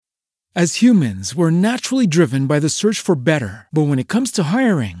As humans, we're naturally driven by the search for better. But when it comes to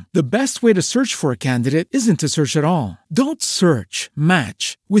hiring, the best way to search for a candidate isn't to search at all. Don't search,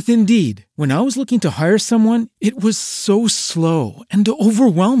 match with Indeed. When I was looking to hire someone, it was so slow and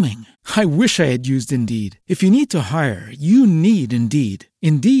overwhelming. I wish I had used Indeed. If you need to hire, you need Indeed.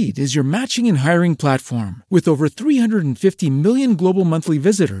 Indeed is your matching and hiring platform with over 350 million global monthly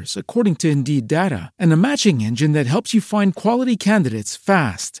visitors, according to Indeed data, and a matching engine that helps you find quality candidates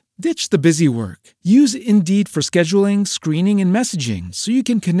fast. Ditch the busy work. Use Indeed for scheduling, screening, and messaging so you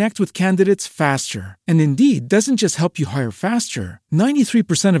can connect with candidates faster. And Indeed doesn't just help you hire faster.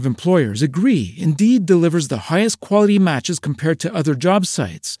 93% of employers agree Indeed delivers the highest quality matches compared to other job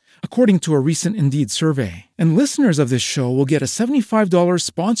sites, according to a recent Indeed survey. And listeners of this show will get a $75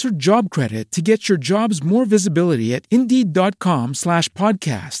 sponsored job credit to get your jobs more visibility at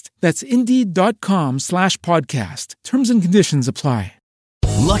Indeed.com/podcast. That's Indeed.com/podcast. Terms and conditions apply.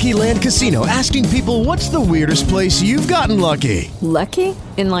 Lucky Land Casino, asking people, what's the weirdest place you've gotten lucky? Lucky?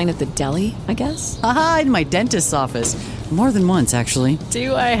 In line at the deli, I guess? Aha, in my dentist's office. More than once, actually.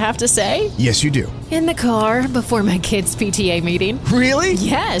 Do I have to say? Yes, you do. In the car before my kids' PTA meeting. Really?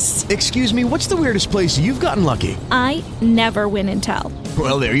 Yes. Excuse me, what's the weirdest place you've gotten lucky? I never win and tell.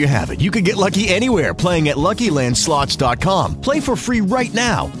 Well, there you have it. You can get lucky anywhere, playing at LuckyLandSlots.com. Play for free right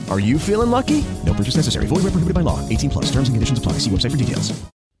now. Are you feeling lucky? No purchase necessary. Void where prohibited by law. 18+. Terms and conditions apply. See website for details.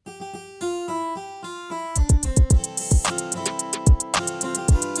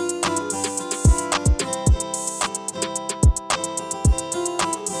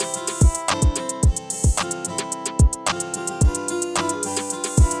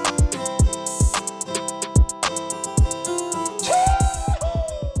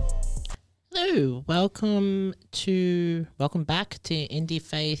 Welcome back to Indie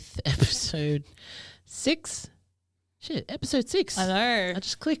Faith episode 6. Episode 6. I know. I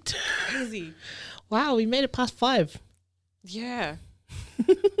just clicked. Crazy. Wow, we made it past 5. Yeah.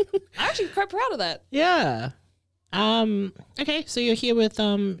 I'm actually quite proud of that. Yeah. Okay, so you're here with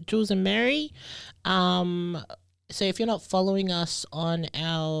Jules and Mary. So if you're not following us on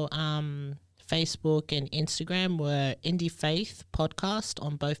our Facebook and Instagram, we're Indie Faith Podcast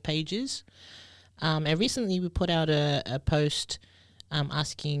on both pages. And recently we put out a post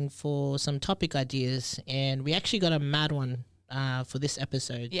asking for some topic ideas, and we actually got a mad one for this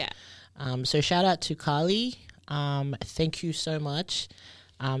episode. Yeah. So shout out to Carly. Thank you so much.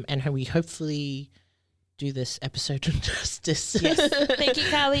 And we hopefully do this episode justice. Yes. Thank you,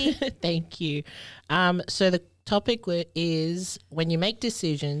 Carly. Thank you. So the topic is, when you make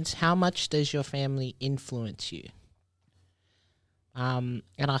decisions, how much does your family influence you? And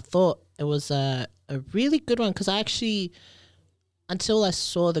I thought it was a really good one, because I actually, until I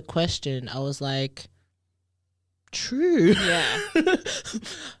saw the question, I was like, true. Yeah.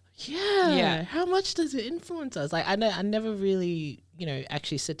 Yeah. How much does it influence us? Like, I never really,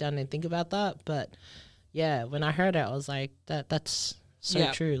 actually sit down and think about that. But yeah, when I heard it, I was like, that's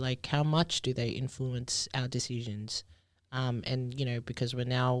so true. Like, how much do they influence our decisions? And, because we're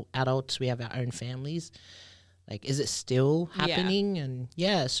now adults, we have our own families. Like, is it still happening? Yeah. And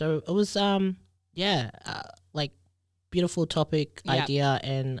yeah, so it was, like, beautiful topic idea.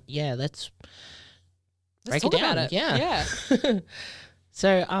 And yeah, let's break it talk down. about it. Yeah.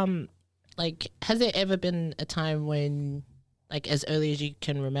 So, like, has there ever been a time when, like, as early as you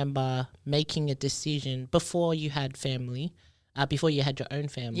can remember, making a decision before you had family, before you had your own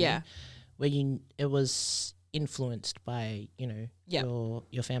family, where it was influenced by, your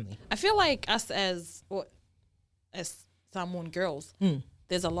family? I feel like us as Samoan girls,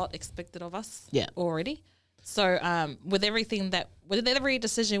 there's a lot expected of us already. So with every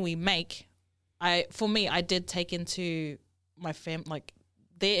decision we make, I did take into my family, like,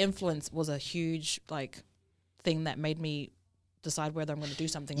 their influence was a huge, like, thing that made me decide whether I'm going to do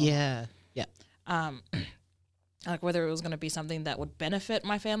something or not. Yeah. Like, whether it was going to be something that would benefit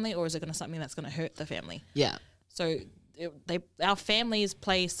my family, or is it going to something that's going to hurt the family? Yeah. So our families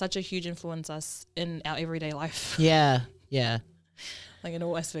play such a huge influence us in our everyday life. Yeah. Like, in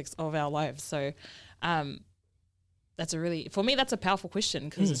all aspects of our lives. So for me, that's a powerful question,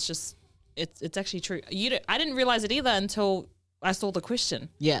 because it's just, it's actually true. I didn't realize it either until I saw the question.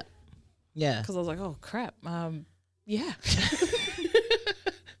 Yeah. Because I was like, oh crap. Yeah.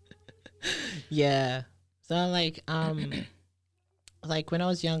 Yeah. So like like when I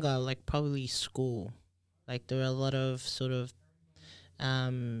was younger, like probably school, like there were a lot of sort of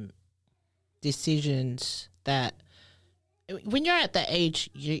decisions that when you're at that age,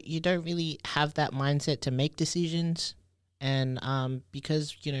 you don't really have that mindset to make decisions. And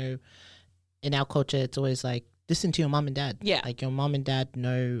because, in our culture, it's always like, listen to your mom and dad. Yeah. Like your mom and dad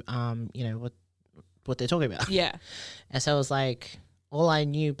know, you know, what they're talking about. Yeah. And so it was like, all I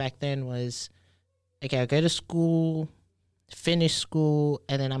knew back then was, okay, I go to school, finish school,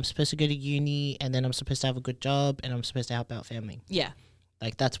 and then I'm supposed to go to uni, and then I'm supposed to have a good job, and I'm supposed to help out family. Yeah.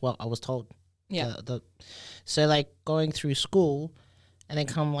 Like that's what I was told. Yeah. So like going through school, and then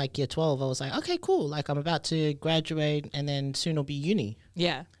come like year 12, I was like, okay, cool. Like I'm about to graduate, and then soon it'll be uni.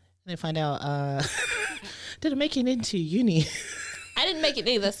 Yeah. And then find out, didn't make it into uni. I didn't make it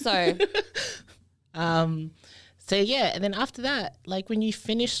either, so. So yeah, and then after that, like when you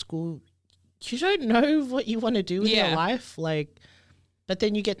finish school, you don't know what you want to do with your life. Like, but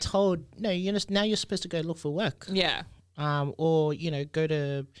then you get told, no, now you're supposed to go look for work. Yeah. Or, you know, go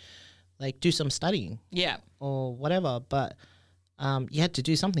to like do some studying. Yeah. Or whatever. But you had to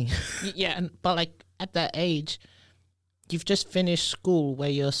do something. Yeah. But like at that age, you've just finished school where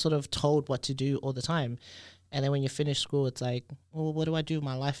you're sort of told what to do all the time. And then when you finish school, it's like, well, what do I do with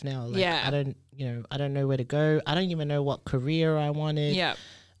my life now? Like, Yeah. I don't know where to go. I don't even know what career I wanted. Yeah.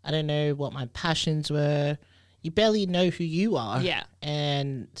 I don't know what my passions were. You barely know who you are. Yeah.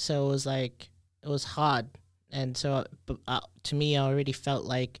 And so it was like, it was hard. And so to me, I already felt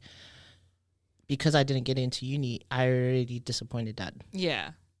like because I didn't get into uni, I already disappointed Dad.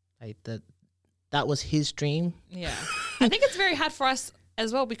 Yeah. Like that was his dream. Yeah. I think it's very hard for us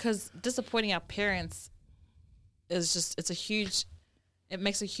as well because disappointing our parents is just, it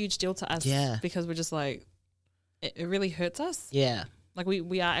makes a huge deal to us. Yeah. Because we're just like, it really hurts us. Yeah. Like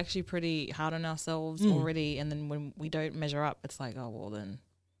we are actually pretty hard on ourselves already. And then when we don't measure up, it's like, oh, well then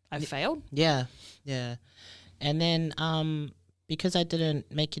I failed. Yeah. Yeah. And then because I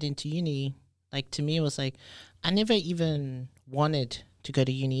didn't make it into uni, like to me it was like, I never even wanted to go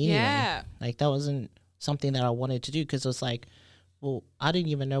to uni anyway. Yeah. Like that wasn't something that I wanted to do because it was like, well, I didn't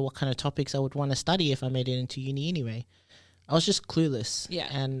even know what kind of topics I would want to study if I made it into uni anyway. I was just clueless. Yeah.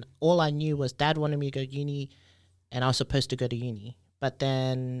 And all I knew was Dad wanted me to go to uni and I was supposed to go to uni. But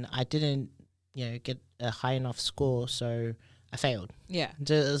then I didn't, get a high enough score, so I failed. Yeah.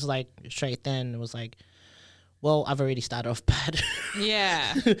 So it was like straight then it was like, well, I've already started off bad.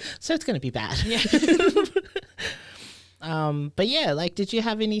 Yeah. So it's going to be bad. Yeah. But yeah, like, did you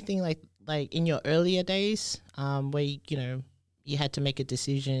have anything like in your earlier days where, you had to make a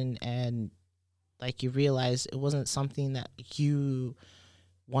decision and like you realized it wasn't something that you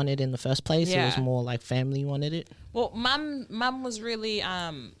wanted in the first place? Yeah. It was more like family wanted it? Well, mum was really,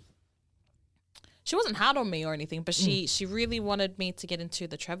 she wasn't hard on me or anything, but she really wanted me to get into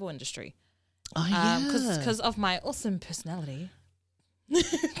the travel industry. Oh, yeah. Because of my awesome personality.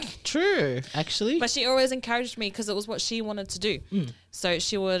 True, actually. But she always encouraged me because it was what she wanted to do. So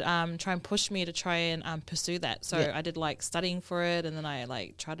she would try and push me to try and pursue that. So I did like studying for it, and then I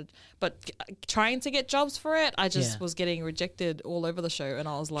like trying to get jobs for it. I just was getting rejected all over the show, and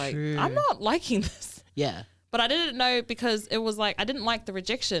I was like, True. I'm not liking this. Yeah. But I didn't know because it was like I didn't like the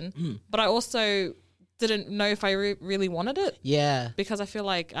rejection, but I also didn't know if I really wanted it. Yeah. Because I feel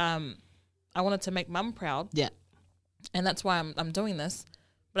like I wanted to make mum proud. Yeah. And that's why I'm doing this.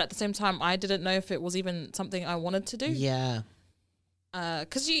 But at the same time, I didn't know if it was even something I wanted to do. Yeah.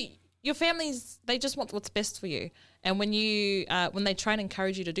 Because your families, they just want what's best for you. And when they try and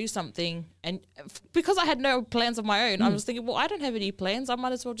encourage you to do something, and because I had no plans of my own, I was thinking, well, I don't have any plans. I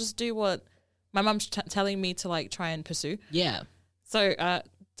might as well just do what my mum's telling me to like try and pursue. Yeah. So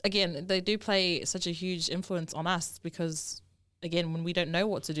again, they do play such a huge influence on us because, again, when we don't know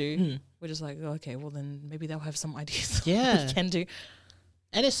what to do, we're just like, oh, okay, well then maybe they'll have some ideas what we can do.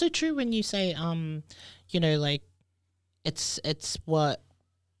 And it's so true when you say, like it's what,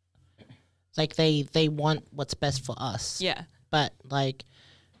 like they want what's best for us. Yeah. But like,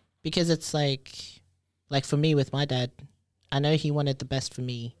 because it's like for me with my dad, I know he wanted the best for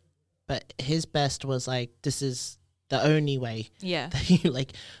me, but his best was like, this is the only way. Yeah. That you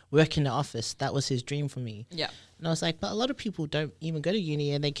like work in the office. That was his dream for me. Yeah. And I was like, but a lot of people don't even go to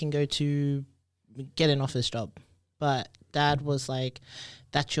uni and they can go to get an office job. But Dad was like,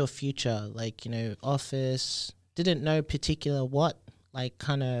 that's your future. Like, office, didn't know particular what, like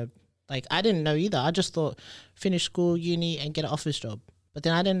kind of, like I didn't know either. I just thought finish school, uni and get an office job. But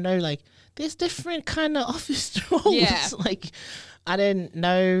then I didn't know like there's different kind of office jobs. Yeah. Like I didn't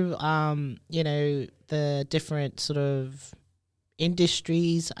know, the different sort of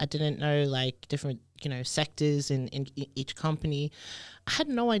industries. I didn't know like different, sectors in each company. I had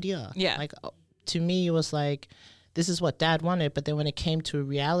no idea. Yeah. Like to me, it was like, this is what Dad wanted. But then when it came to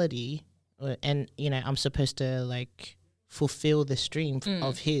reality and, I'm supposed to like fulfill this dream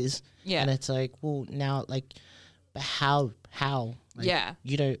of his. Yeah. And it's like, well, now like, but how? Like, yeah.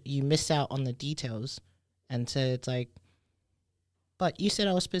 You miss out on the details. And so it's like, but you said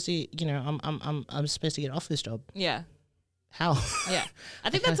I was supposed to, you know, I'm supposed to get an office job. Yeah. How? Yeah.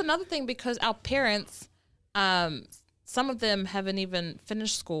 I think that's another thing, because our parents, some of them haven't even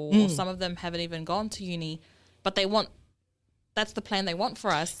finished school, or some of them haven't even gone to uni, but that's the plan they want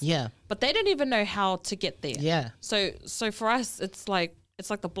for us. Yeah. But they don't even know how to get there. Yeah. So for us, it's like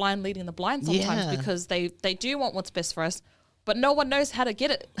the blind leading the blind sometimes, Yeah. because they do want what's best for us, but no one knows how to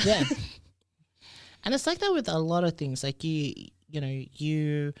get it. Yeah. And it's like that with a lot of things. Like you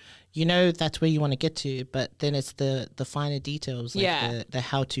know that's where you want to get to, but then it's the finer details, like the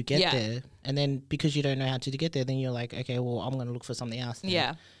how to get there. And then because you don't know how to get there, then you're like, okay, well, I'm going to look for something else. Then.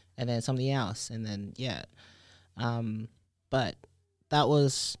 Yeah. And then something else, and then but that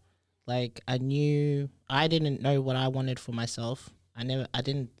was like I didn't know what I wanted for myself. I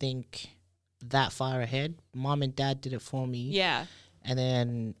didn't think that far ahead. Mom and dad did it for me. Yeah. And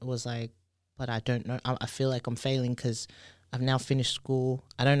then it was like, but I don't know. I feel like I'm failing because I've now finished school.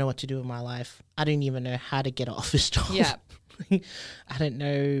 I don't know what to do with my life. I don't even know how to get an office job. Yeah. I don't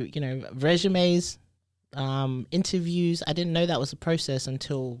know, resumes, interviews. I didn't know that was a process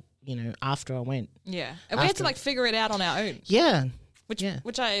until, after I went. Yeah. And we had to figure it out on our own. Yeah. Which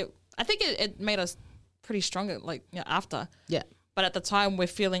I think it made us pretty stronger, after. Yeah. But at the time, we're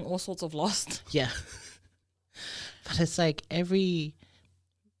feeling all sorts of lost. Yeah. But it's like every,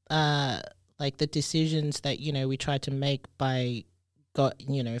 the decisions that, we tried to make by,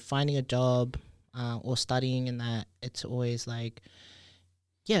 finding a job or studying and that, it's always like,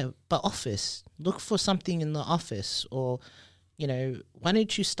 yeah, but office. Look for something in the office, or, why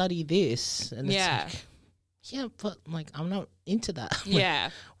don't you study this? And yeah. It's like, yeah, but I'm not into that. Yeah.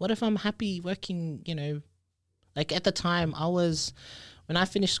 What if I'm happy working, at the time when I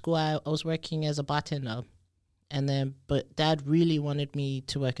finished school, I was working as a bartender, but dad really wanted me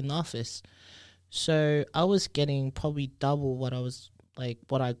to work in the office. So I was getting probably double what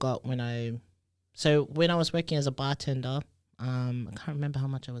I got when I was working as a bartender, I can't remember how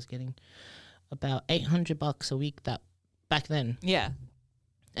much I was getting, about $800 a week back then. Yeah.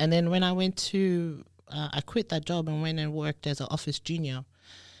 And then when I went to, I quit that job and went and worked as an office junior.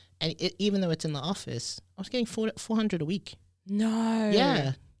 And even though it's in the office, I was getting $400 a week. No.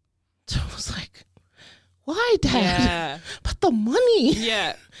 Yeah. So I was like, why, Dad? Yeah. But the money.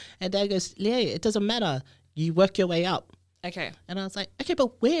 Yeah. And Dad goes, yeah, it doesn't matter. You work your way up. Okay. And I was like, okay,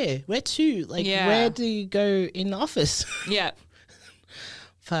 but where? Where to? Where do you go in the office? Yeah.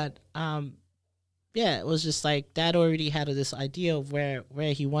 But it was just like Dad already had this idea of where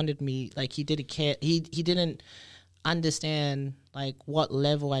he wanted me. Like he didn't care. He didn't understand what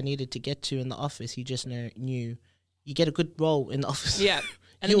level I needed to get to in the office. He just knew you get a good role in the office. Yeah.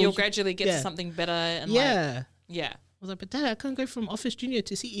 And then you'll gradually get to something better. And yeah. Yeah. I was like, but Dad, I can't go from office junior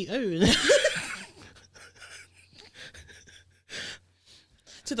to CEO.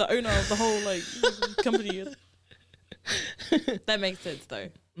 To the owner of the whole company. That makes sense though.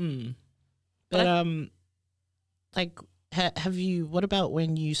 Mm. But have you? What about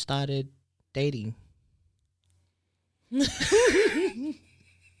when you started dating? We're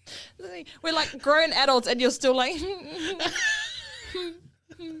like grown adults, and you're still like.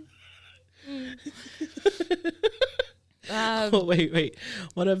 Wait.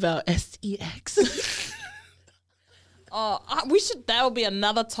 What about SEX? That will be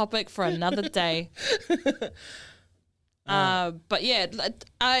another topic for another day. But yeah,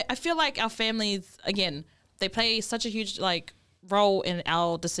 I feel like our families, again, they play such a huge role in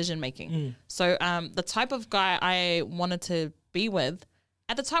our decision making. So the type of guy I wanted to be with,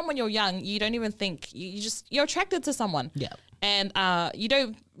 at the time when you're young, you don't even think, you're attracted to someone. Yeah. And you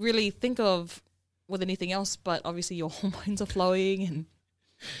don't really think of with anything else, but obviously your hormones are flowing and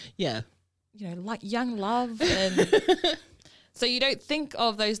yeah, like young love, and so you don't think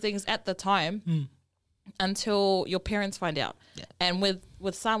of those things at the time until your parents find out. Yeah. And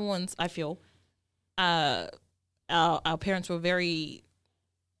with someone's, I feel, our parents were very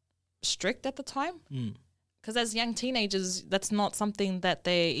strict at the time, because as young teenagers, that's not something that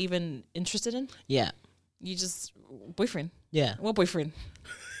they're even interested in. Yeah. You just boyfriend. Yeah. What boyfriend?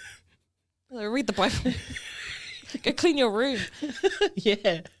 Read the Bible. Go clean your room.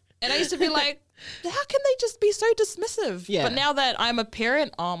 Yeah. And I used to be like, how can they just be so dismissive? Yeah. But now that I'm a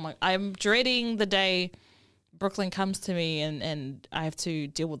parent, I'm dreading the day Brooklyn comes to me and I have to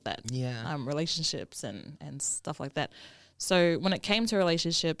deal with that. Yeah. Relationships and stuff like that. So when it came to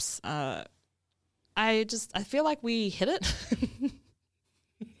relationships, I feel like we hit it.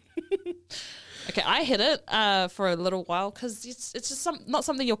 Okay, I hit it for a little while because it's just not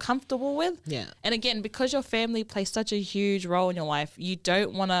something you're comfortable with. Yeah. And again, because your family plays such a huge role in your life, you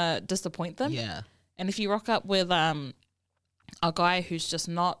don't want to disappoint them. Yeah. And if you rock up with a guy who's just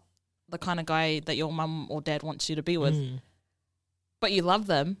not the kind of guy that your mum or dad wants you to be with, but you love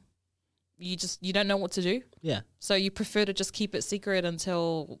them, you don't know what to do. Yeah. So you prefer to just keep it secret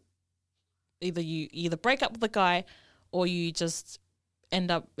until either break up with the guy or you just end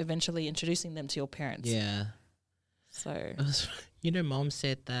up eventually introducing them to your parents. Yeah. So, Mom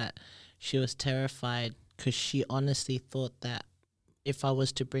said that she was terrified because she honestly thought that if I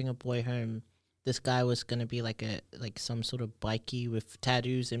was to bring a boy home, this guy was gonna be like some sort of bikie with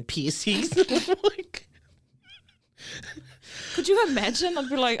tattoos and piercings. Could you imagine? I'd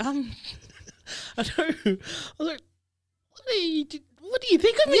be like, I know. I was like, what do you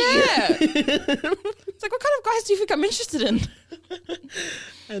think of me? Yeah. It's like, what kind of guys do you think I'm interested in?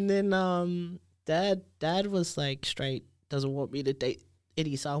 And then dad was like straight, doesn't want me to date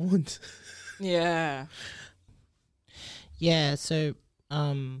any Samoans. Yeah. Yeah, so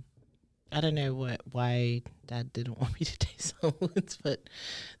I don't know why dad didn't want me to date Samoans, but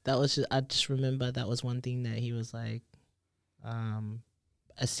that was I just remember that was one thing that he was like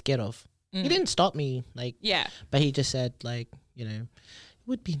scared of. He didn't stop me, but he just said like, it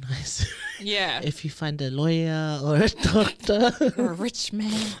would be nice if you find a lawyer or a doctor or a rich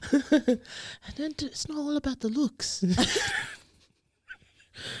man. And then it's not all about the looks. I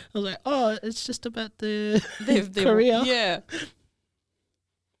was like, oh, it's just about the career. Yeah.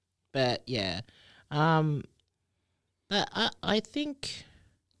 But yeah. But I think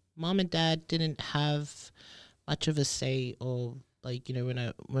mom and dad didn't have much of a say, or like,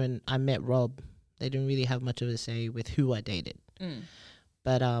 when I met Rob, they didn't really have much of a say with who I dated.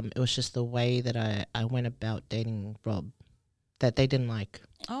 But it was just the way that I went about dating Rob that they didn't like.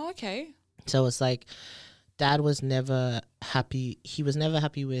 Oh, okay. So it's like dad was never happy. He was never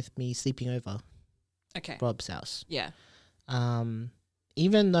happy with me sleeping over Rob's house. Yeah.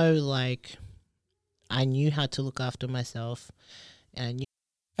 Even though like I knew how to look after myself and I knew.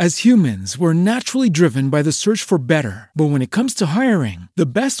 As humans, we're naturally driven by the search for better. But when it comes to hiring, the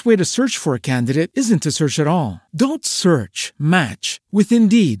best way to search for a candidate isn't to search at all. Don't search, match with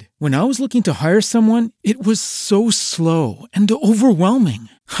Indeed. When I was looking to hire someone, it was so slow and overwhelming.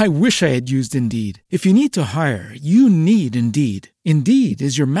 I wish I had used Indeed. If you need to hire, you need Indeed. Indeed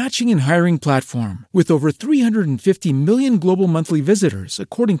is your matching and hiring platform with over 350 million global monthly visitors,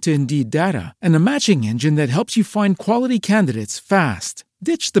 according to Indeed data, and a matching engine that helps you find quality candidates fast.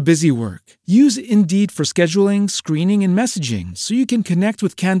 Ditch the busy work. Use Indeed for scheduling, screening, and messaging so you can connect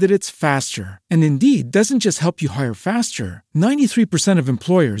with candidates faster. And Indeed doesn't just help you hire faster. 93% of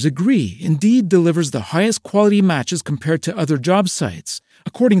employers agree Indeed delivers the highest quality matches compared to other job sites,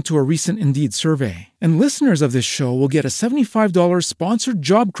 according to a recent Indeed survey. And listeners of this show will get a $75 sponsored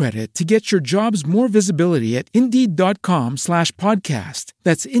job credit to get your jobs more visibility at Indeed.com/podcast.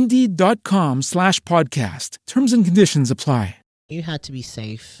 That's Indeed.com/podcast. Terms and conditions apply. You had to be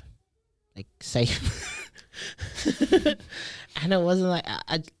safe. And it wasn't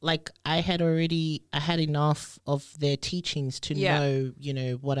like I had enough of their teachings to know,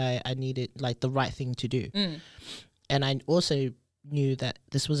 what I needed, like the right thing to do. And I also knew that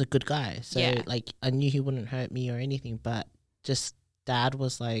this was a good guy. So like I knew he wouldn't hurt me or anything, but just dad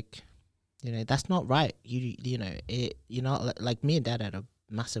was like, that's not right. Like me and dad had a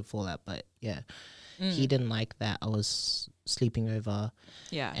massive fallout, but he didn't like that I was sleeping over.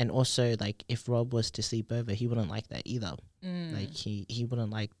 Yeah. And also like if Rob was to sleep over, he wouldn't like that either. Like he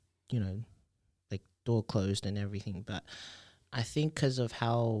wouldn't like, like door closed and everything. But I think because of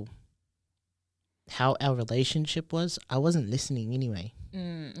how our relationship was, I wasn't listening anyway.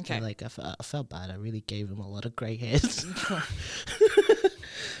 Okay. So, like I felt bad. I really gave him a lot of grey hairs.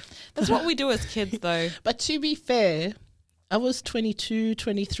 That's what we do as kids though. But to be fair, I was 22,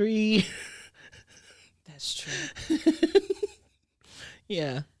 23. That's true.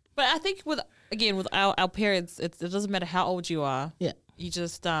 Yeah. But I think with our parents, it doesn't matter how old you are. Yeah. You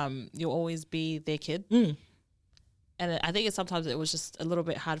just you'll always be their kid. And I think sometimes it was just a little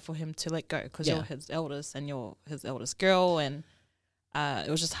bit hard for him to let go because you're his eldest and you're his eldest girl, and it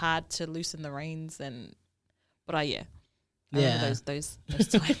was just hard to loosen the reins. But I remember those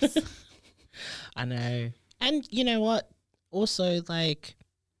times. I know. And you know what? Also, like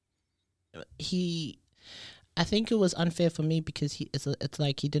I think it was unfair for me because it's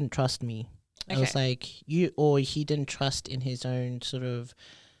like he didn't trust me. Okay. I was like he didn't trust in his own sort of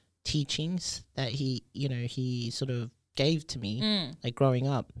teachings that he sort of gave to me, like growing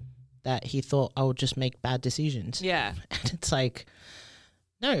up, that he thought I would just make bad decisions. Yeah. And it's like,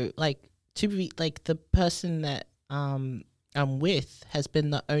 no, like to be like the person that I'm with has been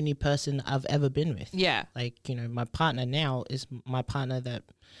the only person I've ever been with. Yeah. Like, you know, my partner now is my partner that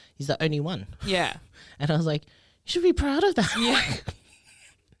he's the only one. Yeah. And I was like, you should be proud of that. Yeah.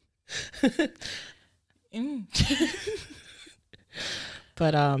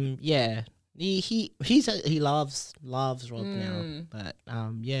 But yeah, he loves Rod now. But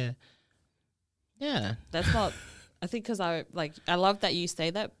yeah. That's not. I think because I love that you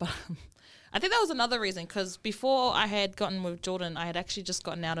say that, but I think that was another reason. Because before I had gotten with Jordan, I had actually just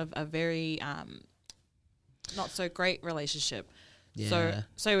gotten out of a very not so great relationship. Yeah.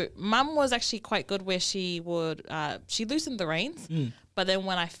 So Mum was actually quite good, where she would she loosened the reins. But then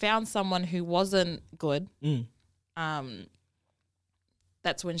when I found someone who wasn't good,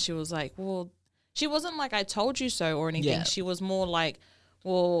 that's when she was like, well, she wasn't like, I told you so or anything. Yeah. She was more like,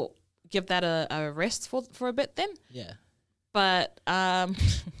 well, give that a rest for a bit then. Yeah. But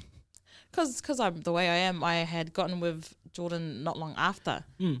because I'm the way I am, I had gotten with Jordan not long after.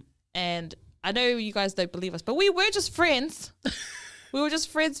 And I know you guys don't believe us, but we were just friends. We were just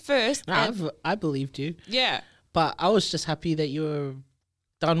friends first. I believed you. Yeah. But I was just happy that you were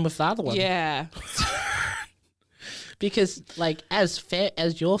done with the other one. Yeah. Because, like, as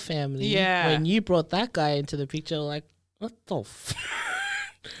your family, when you brought that guy into the picture, like, what the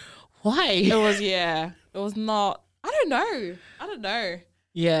why? It was not. I don't know.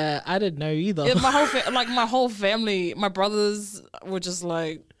 Yeah, I didn't know either. My whole family, my brothers were just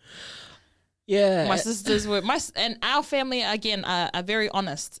like, yeah. My sisters were and our family again are very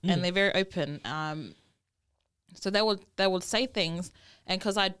honest and they're very open. So they would say things, and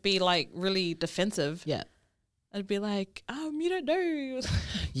because I'd be like really defensive. Yeah. I'd be like, you don't know.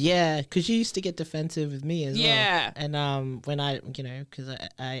 Yeah, because you used to get defensive with me as well. Yeah. And when I, you know, because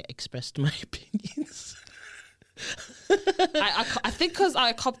I expressed my opinions. I think because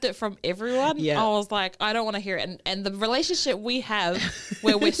I copped it from everyone, I was like, I don't want to hear it. And the relationship we have,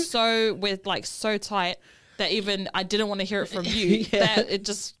 where we're so tight that even I didn't want to hear it from you. That it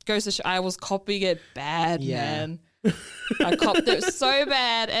just goes to show I was copying it bad, man. I copped it so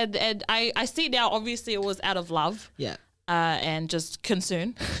bad, and I see now. Obviously, it was out of love, and just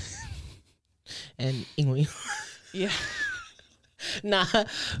concern, and English, Nah,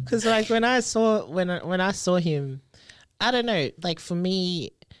 because like when I saw him, I don't know. Like for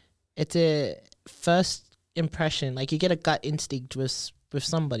me, it's a first impression. Like you get a gut instinct with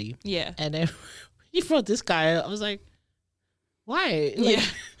somebody, and then you brought this guy. I was like, why? Like,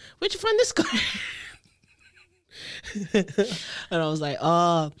 where'd you find this guy? And I was like,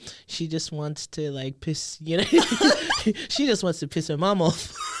 oh, she just wants to like piss, you know, she just wants to piss her mom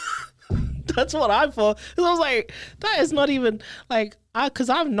off. That's what I thought. Because I was like, that is not even like, because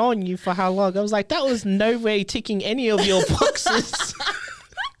I've known you for how long? I was like, that was no way ticking any of your boxes.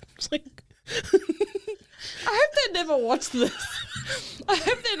 It's like, I hope they never watch this. I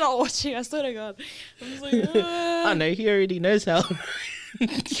hope they're not watching. I swear to God. I'm just like, I know, he already knows how.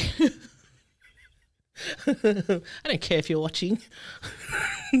 I don't care if you're watching.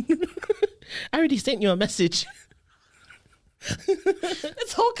 I already sent you a message.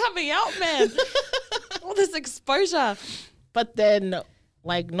 It's all coming out, man. All this exposure. But then,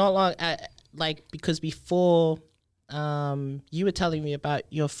 like, not long, like, because before, you were telling me about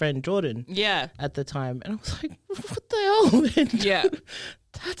your friend Jordan. Yeah. At the time, and I was like, what the hell, man? Yeah.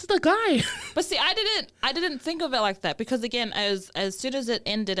 That's the guy. But see, I didn't think of it like that, because again, as soon as it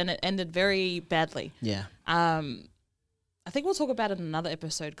ended, and it ended very badly. Yeah. I think we'll talk about it in another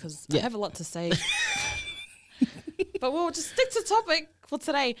episode, because I have a lot to say. But we'll just stick to topic for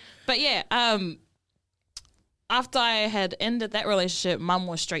today. But yeah, after I had ended that relationship, Mum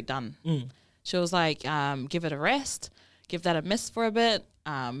was straight done. She was like, give it a rest, give that a miss for a bit,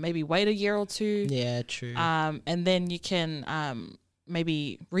 maybe wait a year or two. Yeah, true. And then you can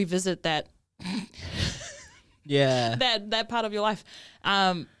maybe revisit that. that part of your life.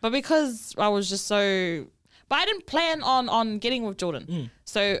 But because I was just so... But I didn't plan on getting with Jordan.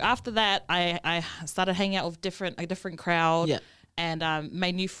 So after that, I started hanging out with a different crowd, and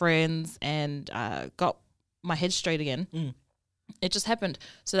made new friends, and got my head straight again. It just happened.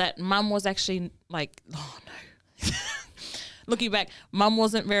 So that Mum was actually like, oh no. Looking back, Mum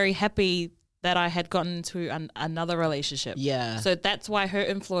wasn't very happy that I had gotten into another relationship. Yeah. So that's why her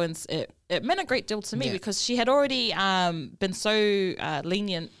influence, it meant a great deal to me, because she had already been so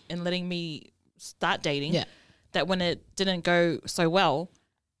lenient in letting me start dating. Yeah. That when it didn't go so well,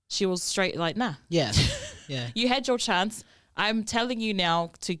 she was straight like, nah. Yeah. Yeah. You had your chance. I'm telling you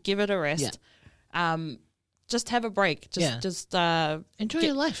now to give it a rest. Yeah. Just have a break. Just enjoy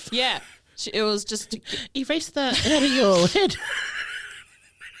your life. Yeah. It was just erase that out of your head.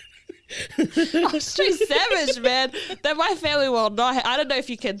 I'm straight savage, man. That my family will not. I don't know if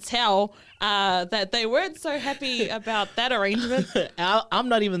you can tell that they weren't so happy about that arrangement. I'm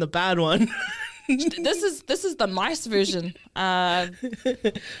not even the bad one. This is the nice version. Yeah,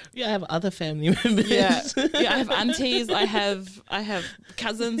 I have other family members. Yeah, I have aunties. I have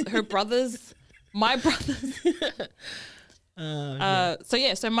cousins, her brothers, my brothers.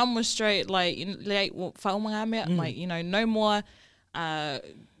 So mum was straight like, like no more.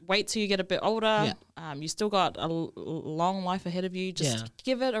 Wait till you get a bit older. Yeah. You still got a long life ahead of you. Just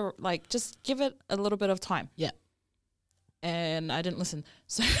give it a little bit of time. Yeah. And I didn't listen.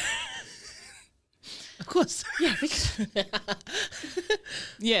 So. Of course. Yeah.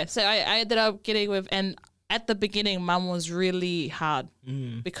 Yeah. So I ended up getting with, and at the beginning, mum was really hard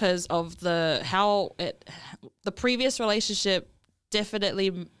because of the previous relationship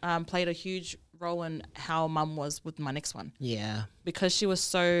definitely played a huge role in how mum was with my next one. Yeah. Because she was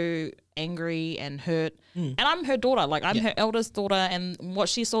so angry and hurt. And I'm her daughter. Like, I'm her eldest daughter, and what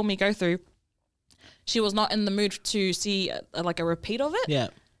she saw me go through, she was not in the mood to see a repeat of it. Yeah.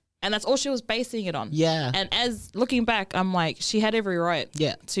 And that's all she was basing it on. Yeah. And as looking back, I'm like, she had every right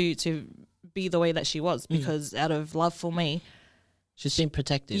to be the way that she was, because out of love for me, she's been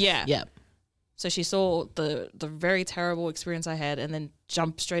protective. Yeah. Yeah. So she saw the very terrible experience I had and then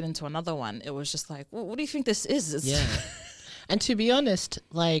jumped straight into another one. It was just like, well, what do you think this is? Yeah. And to be honest,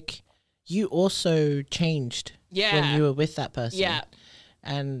 like, you also changed when you were with that person. Yeah.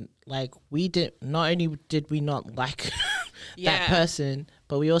 And like, not only did we not like that person,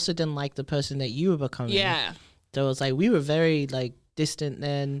 but we also didn't like the person that you were becoming. Yeah. So it was like, we were very like distant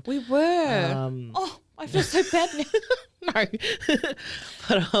then. We were. I feel so bad now. No.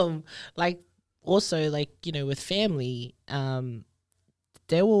 But like, also, like, you know, with family,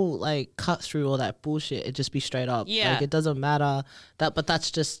 they will like cut through all that bullshit and just be straight up. Yeah. Like, it doesn't matter but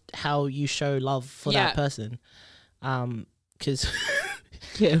that's just how you show love for that person. Because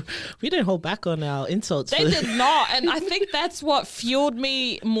we didn't hold back on our insults. They did not, and I think that's what fueled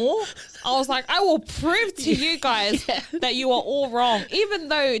me more. I was like, I will prove to you guys that you are all wrong, even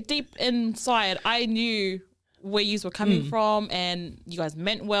though deep inside I knew where you were coming from, and you guys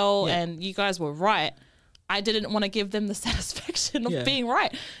meant well, and you guys were right. I didn't want to give them the satisfaction of being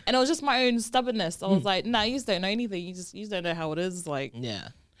right, and it was just my own stubbornness. I was like, nah, you just don't know anything. You don't know how it is. Like, yeah.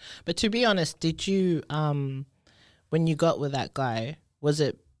 But to be honest, did you when you got with that guy, was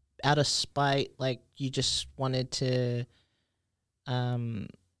it out of spite, like you just wanted to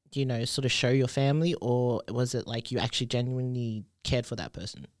you know, sort of show your family, or was it like you actually genuinely cared for that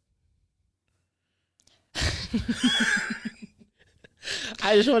person?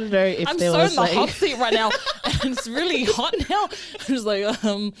 I just want to know if I'm there so was in the like hot seat right now, and it's really hot now. I'm just like,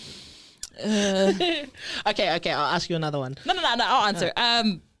 Okay, I'll ask you another one. No, I'll answer.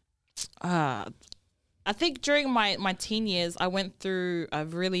 I think during my teen years, I went through a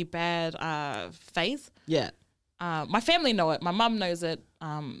really bad phase. Yeah. My family know it. My mum knows it.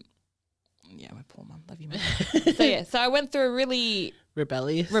 Yeah, my poor mum. Love you, mum. So I went through a really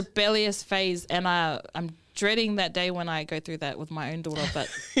rebellious phase, and I'm dreading that day when I go through that with my own daughter. But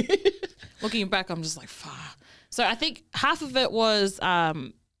looking back, I'm just like, fuck. So I think half of it was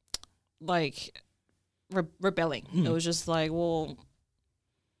like rebelling. It was just like, well,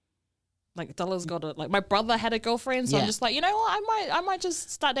 like Della's got it. Like, my brother had a girlfriend, so I'm just like, you know what, I might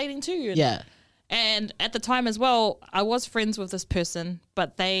just start dating too. And at the time as well, I was friends with this person,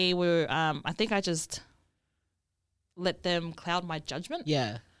 but they were, I think I just let them cloud my judgment.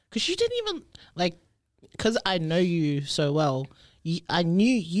 Yeah. Because you didn't even, like, because I know you so well, I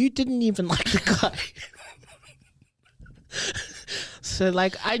knew you didn't even like the guy. So,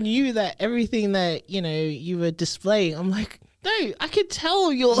 like, I knew that everything that, you know, you were displaying, I'm like, no, I could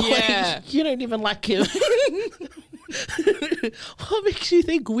tell you're like, you don't even like him. What makes you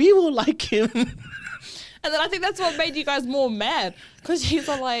think we will like him? And then I think that's what made you guys more mad, because you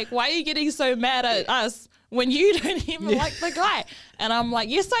were like, why are you getting so mad at us when you don't even like the guy? And I'm like,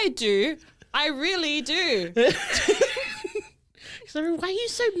 yes, I do. I really do. So why are you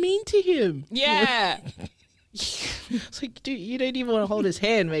so mean to him? Yeah. It's like, dude, you don't even want to hold his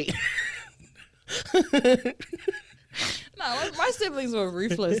hand, mate. No, my siblings were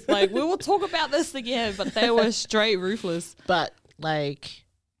ruthless. Like, we will talk about this again, but they were straight ruthless. But, like,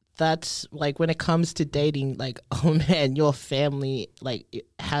 that's, like, when it comes to dating, like, oh, man, your family, like, it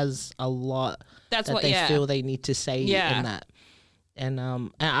has a lot that they feel they need to say in that. And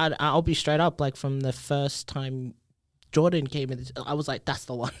I'll be straight up, like, from the first time Jordan came in, I was like, that's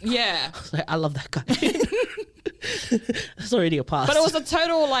the one. Yeah. I was like, I love that guy. It's already a pass. But it was a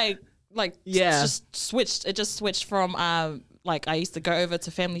total, like just switched. It just switched from like I used to go over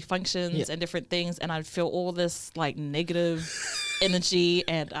to family functions and different things, and I'd feel all this like negative energy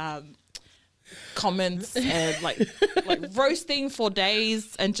and comments and like roasting for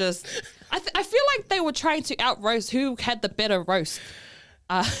days, and just I feel like they were trying to out roast who had the better roast.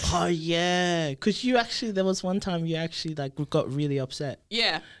 Oh yeah, because there was one time you actually like got really upset.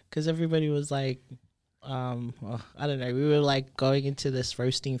 Yeah, because everybody was like, I don't know, we were like going into this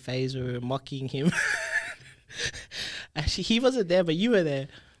roasting phase. We were mocking him. Actually, he wasn't there, but you were there,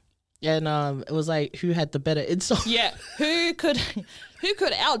 and it was like who had the better insult. Yeah, who could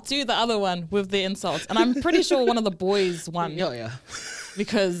outdo the other one with the insults? And I'm pretty sure one of the boys won. Oh yeah,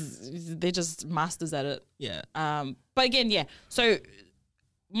 because they're just masters at it. Yeah. But again, yeah. So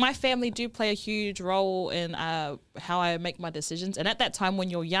my family do play a huge role in how I make my decisions. And at that time when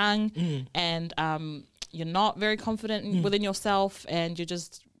you're young and you're not very confident within yourself and you're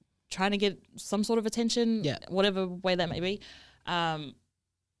just trying to get some sort of attention, whatever way that may be, I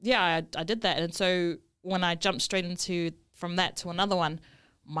did that. And so when I jumped straight from that to another one,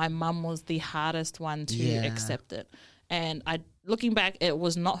 my mum was the hardest one to accept it. And looking back, it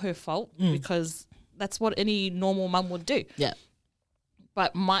was not her fault because that's what any normal mum would do. Yeah.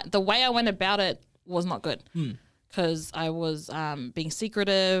 But the way I went about it was not good because I was being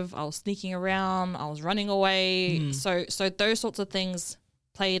secretive. I was sneaking around. I was running away. So those sorts of things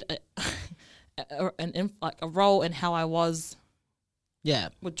played a role in how I was. Yeah.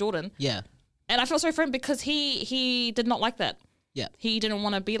 With Jordan. Yeah. And I felt sorry for him because he did not like that. Yeah. He didn't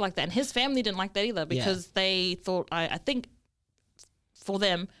want to be like that, and his family didn't like that either because they thought I think for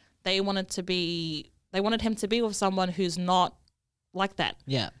them they wanted him to be with someone who's not like that.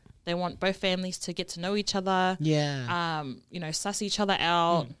 Yeah. They want both families to get to know each other. Yeah. Suss each other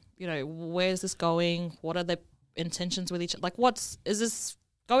out. Where's this going? What are the intentions with each other? Like, is this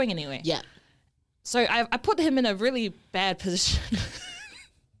going anywhere? Yeah. So I put him in a really bad position.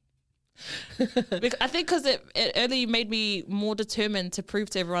 I think because it only made me more determined to prove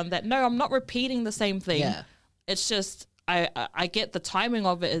to everyone that, no, I'm not repeating the same thing. Yeah. It's just, I get the timing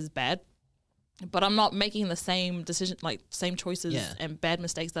of it is bad, but I'm not making the same decision, like same choices and bad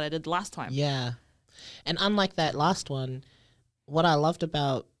mistakes that I did last time. Yeah. And unlike that last one, what I loved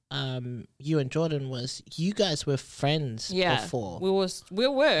about you and Jordan was you guys were friends before. We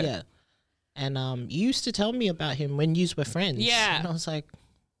were. Yeah. And you used to tell me about him when you were friends. Yeah. And I was like,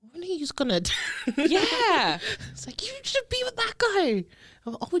 when are you gonna do? Yeah. It's like, you should be with that guy.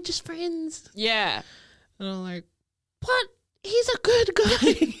 Oh, we're just friends. Yeah. And I'm like, what? He's a good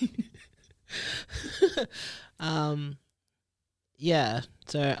guy. Yeah.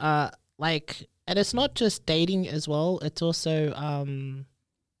 So and it's not just dating as well. It's also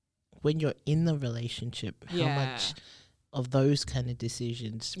when you're in the relationship, how much of those kind of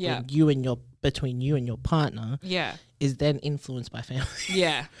decisions between you and your partner is then influenced by family.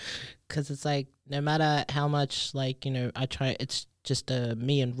 Yeah. Because it's like, no matter how much I try, it's just a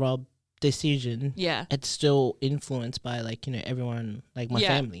me and Rob decision. Yeah. It's still influenced by everyone, my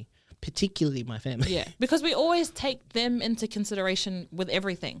family, particularly my family. Yeah. Because we always take them into consideration with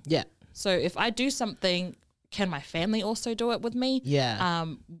everything. Yeah. So if I do something, can my family also do it with me? Yeah.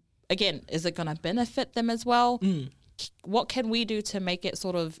 Again, is it going to benefit them as well? What can we do to make it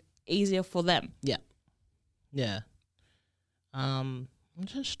sort of easier for them? Yeah. Yeah. I'm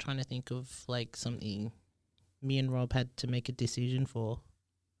just trying to think of something me and Rob had to make a decision for.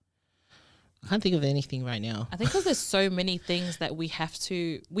 I can't think of anything right now. I think because there's so many things that we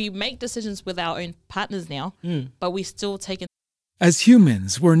make decisions with our own partners now, but we still take it. As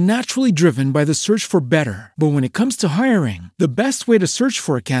humans, we're naturally driven by the search for better. But when it comes to hiring, the best way to search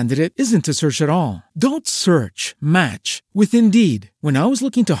for a candidate isn't to search at all. Don't search, match with Indeed. When I was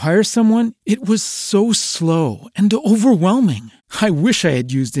looking to hire someone, it was so slow and overwhelming. I wish I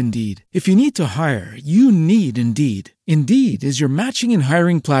had used Indeed. If you need to hire, you need Indeed. Indeed is your matching and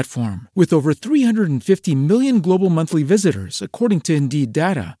hiring platform with over 350 million global monthly visitors, according to Indeed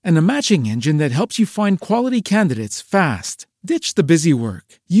data, and a matching engine that helps you find quality candidates fast. Ditch the busy work.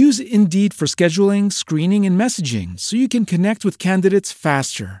 Use Indeed for scheduling, screening, and messaging so you can connect with candidates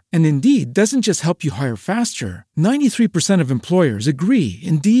faster. And Indeed doesn't just help you hire faster. 93% of employers agree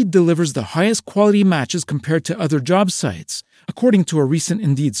Indeed delivers the highest quality matches compared to other job sites, according to a recent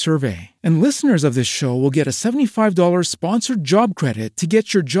Indeed survey. And listeners of this show will get a $75 sponsored job credit to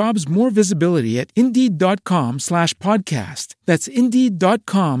get your jobs more visibility at Indeed.com/podcast. That's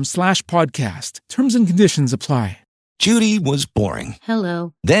Indeed.com/podcast. Terms and conditions apply. Judy was boring.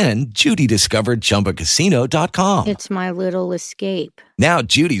 Hello. Then Judy discovered ChumbaCasino.com. It's my little escape. Now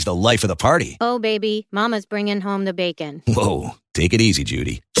Judy's the life of the party. Oh, baby, mama's bringing home the bacon. Whoa, take it easy,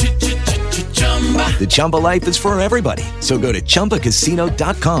 Judy. The Chumba life is for everybody. So go to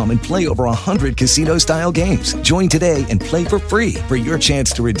ChumbaCasino.com and play over 100 casino-style games. Join today and play for free for your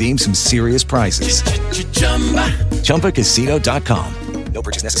chance to redeem some serious prizes. ChumbaCasino.com. No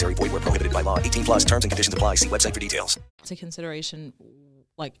purchase necessary. Void where prohibited by law. 18 plus terms and conditions apply. See website for details. To consideration,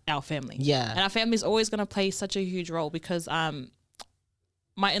 like our family. Yeah. And our family is always going to play such a huge role because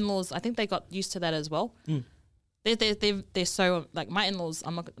my in-laws, I think they got used to that as well. They're so, like, my in-laws,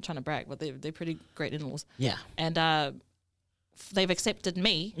 I'm not trying to brag, but they're pretty great in-laws. Yeah. And they've accepted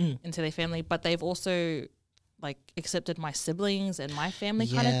me into their family, but they've also, like, accepted my siblings and my family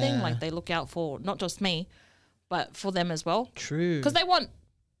kind of thing. Like, they look out for not just me, but for them as well. True. Because they want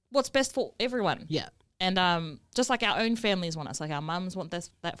what's best for everyone. Yeah. And just like our own families want us, like our mums want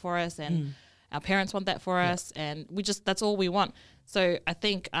that for us, and our parents want that for us, and that's all we want. So I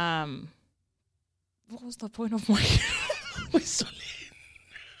think, what was the point of my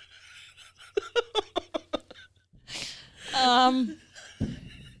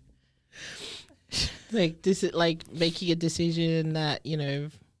like this is like making a decision that, you know,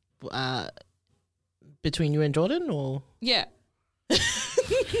 between you and Jordan, or yeah.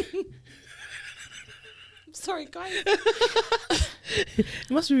 Sorry, guys. It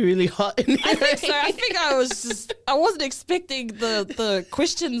must be really hot in here. I think so. I think I wasn't expecting the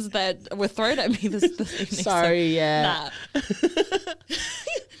questions that were thrown at me this evening. Sorry, so, yeah. Nah.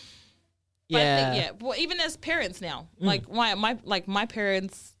 Yeah. I think, well, even as parents now, like my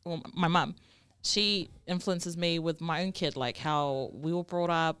parents, or my mum, she influences me with my own kid, like how we were brought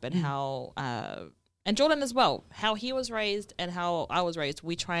up and how, and Jordan as well, how he was raised and how I was raised.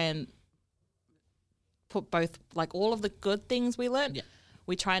 We try and put both, like, all of the good things we learned,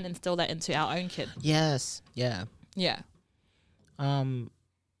 we try and instill that into our own kid. Yes. Yeah. Yeah.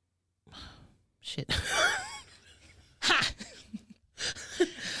 Shit. Ha!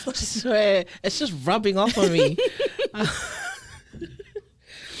 I swear, it's just rubbing off on me.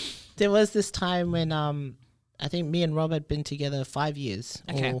 There was this time when I think me and Rob had been together 5 years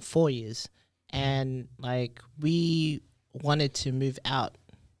or 4 years, and like we wanted to move out.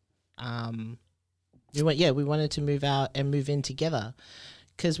 We wanted to move out and move in together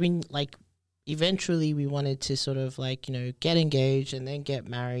because we like eventually we wanted to sort of like, you know, get engaged and then get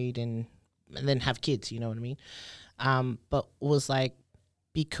married and then have kids, you know what I mean? But it was like,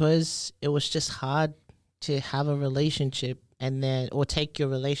 because it was just hard to have a relationship and then, or take your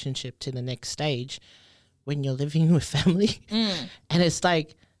relationship to the next stage when you're living with family. And it's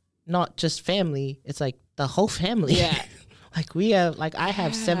like, not just family, it's like the whole family. Yeah. Like we have, like I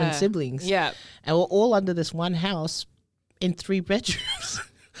have 7 siblings. Yeah. And we're all under this one house in 3 bedrooms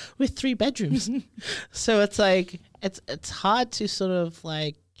with 3 bedrooms. So it's like, it's hard to sort of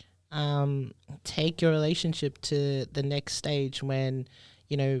like take your relationship to the next stage when,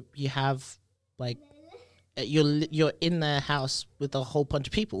 you know, you have like, you're in the house with a whole bunch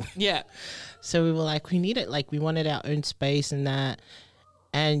of people. Yeah. So we were like, we need it. Like we wanted our own space and that.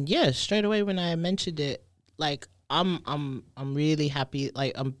 And yeah, straight away when I mentioned it, like I'm really happy.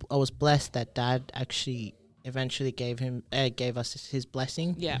 Like I was blessed that Dad actually eventually gave us his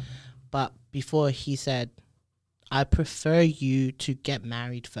blessing. Yeah. But before he said, I prefer you to get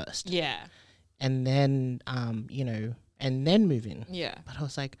married first. Yeah. And then you know, and then move in. Yeah. But I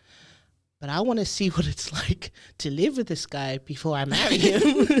was like, but I want to see what it's like to live with this guy before I marry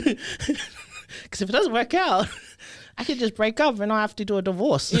him. Because if it doesn't work out, I could just break up and I have to do a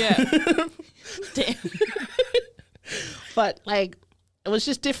divorce. Yeah. Damn. But like, it was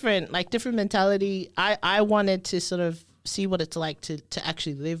just different, like different mentality. I wanted to sort of see what it's like to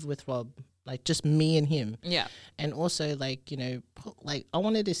actually live with Rob, like just me and him. Yeah. And also like, you know, like I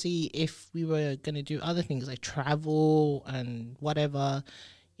wanted to see if we were going to do other things like travel and whatever,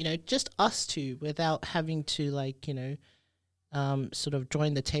 you know, just us two without having to like, you know, sort of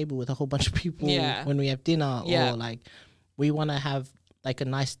join the table with a whole bunch of people when we have dinner or like we want to have like a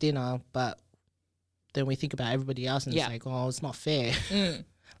nice dinner, but then we think about everybody else and it's like, oh, it's not fair.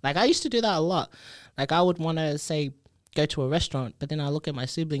 Like I used to do that a lot. Like I would want to say, go to a restaurant, but then I look at my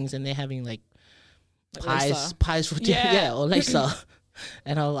siblings and they're having like pies for dinner, or Lisa.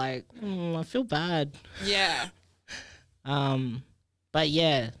 And I'm like, I feel bad. Yeah. But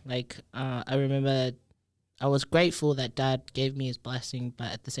yeah, like I remember I was grateful that Dad gave me his blessing,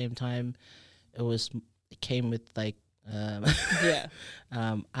 but at the same time, it came with like,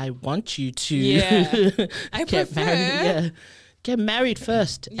 I want you to get married. Yeah, get married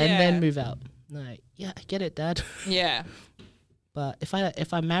first and then move out. Like, yeah, I get it, Dad. Yeah. But if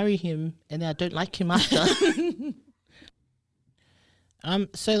I marry him and then I don't like him after,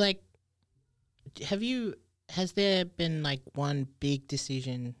 so like, has there been like one big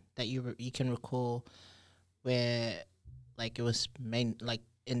decision that you can recall where like it was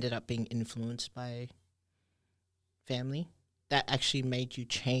ended up being influenced by family that actually made you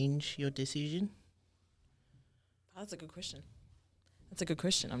change your decision? Oh, that's a good question.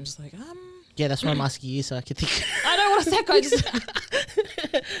 I'm just like, Yeah, that's why I'm asking you, so I can think. I don't want to say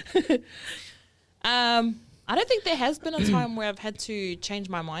I don't think there has been a time where I've had to change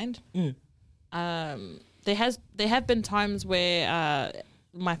my mind. There have been times where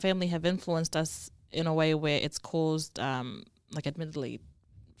my family have influenced us in a way where it's caused, like, admittedly,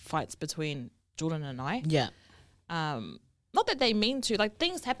 fights between Jordan and I. Yeah. Not that they mean to, like,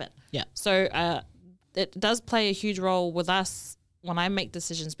 things happen. Yeah. So it does play a huge role with us when I make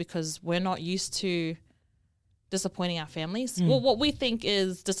decisions, because we're not used to disappointing our families. Well, what we think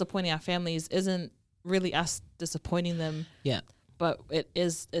is disappointing our families isn't really us disappointing them. Yeah. But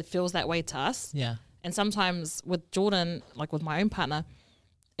it feels that way to us. Yeah. And sometimes with Jordan, like with my own partner,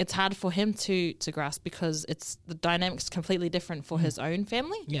 it's hard for him to grasp, because the dynamic's completely different for his own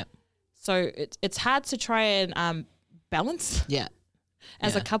family. Yeah. So it's hard to try and balance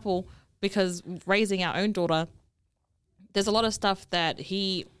as a couple, because raising our own daughter, there's a lot of stuff that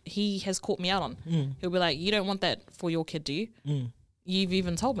he has caught me out on. He'll be like, you don't want that for your kid, do you? You've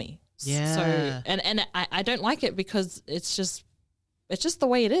even told me. Yeah. So and I don't like it, because it's just the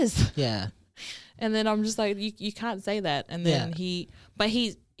way it is. Yeah. And then I'm just like, you can't say that. And then he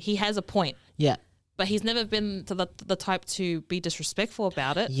has a point. Yeah. But he's never been to the type to be disrespectful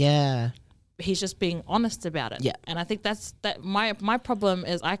about it. Yeah. He's just being honest about it. Yeah. And I think that's my problem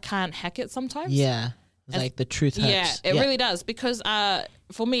is I can't hack it sometimes. Yeah. It's like the truth hurts. Yeah, it really does, because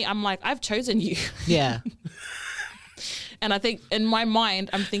for me, I'm like, I've chosen you. Yeah. And I think in my mind,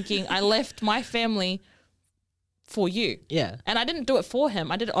 I'm thinking I left my family for you. Yeah. And I didn't do it for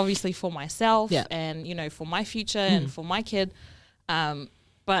him. I did it obviously for myself and, for my future and for my kid.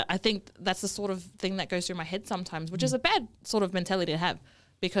 But I think that's the sort of thing that goes through my head sometimes, which is a bad sort of mentality to have,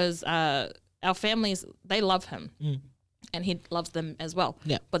 because our families, they love him. And he loves them as well.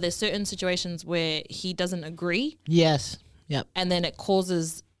 Yeah. But there's certain situations where he doesn't agree. Yes. Yep. And then it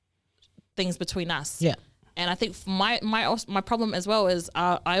causes things between us. Yeah. And I think my problem as well is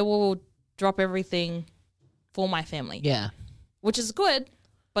I will drop everything for my family. Yeah. Which is good,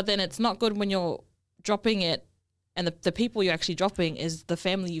 but then it's not good when you're dropping it and the people you're actually dropping is the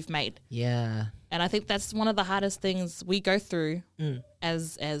family you've made. Yeah. And I think that's one of the hardest things we go through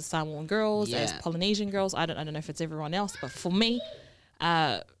as Samoan girls, as Polynesian girls. I don't know if it's everyone else, but for me,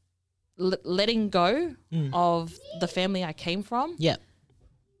 letting go of the family I came from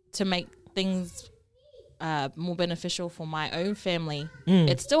to make things more beneficial for my own family,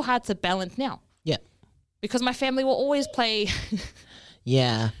 it's still hard to balance now. Yeah. Because my family will always play...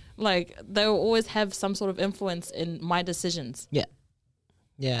 Yeah. Like, they will always have some sort of influence in my decisions. Yeah.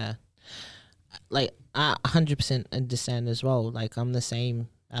 Yeah. Like, I 100% understand as well. Like, I'm the same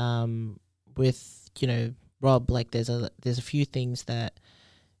with, Rob. Like, there's a few things that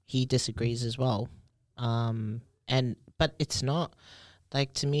he disagrees as well. But it's not,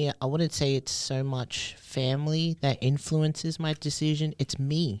 like, to me, I wouldn't say it's so much family that influences my decision. It's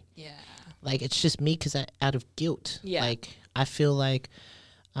me. Yeah. Like, it's just me because out of guilt. Yeah. Like, I feel like,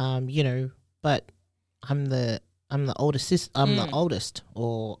 but I'm the oldest. I'm the oldest,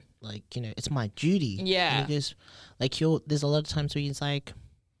 or like, it's my duty. Yeah. And he goes, like, there's a lot of times where he's like,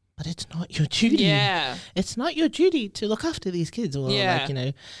 but it's not your duty. Yeah. It's not your duty to look after these kids, or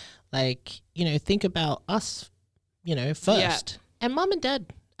think about us, first. Yeah. And mom and dad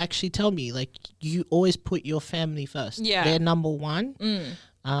actually tell me, like, you always put your family first. Yeah. They're number one.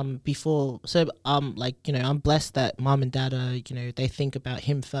 Before, so like, I'm blessed that mom and dad are, they think about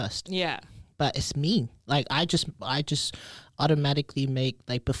him first. Yeah. But it's me. Like, I just automatically make,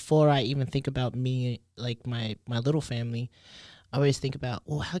 like, before I even think about me, like my little family, I always think about,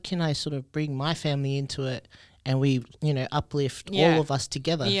 well, how can I sort of bring my family into it, and we, uplift all of us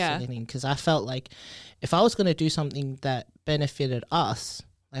together. Yeah. Sort of thing. Because I felt like if I was going to do something that benefited us,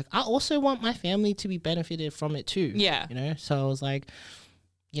 like, I also want my family to be benefited from it too. Yeah. So I was like,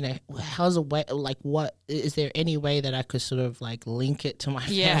 how's a way, like, what is there any way that I could sort of like link it to my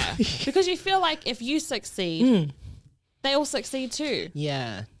family? Because you feel like if you succeed, they all succeed too.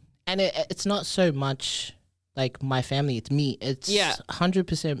 Yeah. And it's not so much like my family, it's me. It's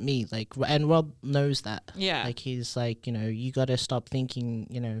 100% me. Like, and Rob knows that. Yeah. Like, he's like, you got to stop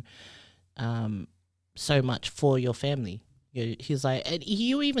thinking, so much for your family. He's like, and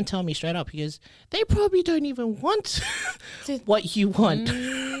he'll even tell me straight up, he goes, they probably don't even want what you want.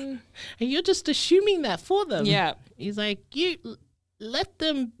 And you're just assuming that for them. Yeah. He's like, you let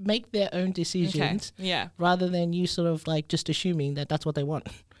them make their own decisions. Okay. Yeah. Rather than you sort of like just assuming that that's what they want.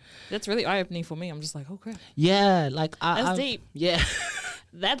 That's really eye opening for me. I'm just like, oh crap. Yeah, like That's deep. Yeah.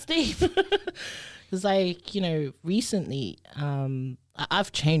 That's deep. It's like, you know, recently,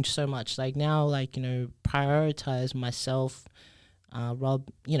 I've changed so much. Like now, like, you know, prioritize myself, Rob,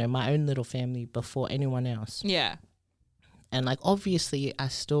 you know, my own little family before anyone else. Yeah. And like, obviously, I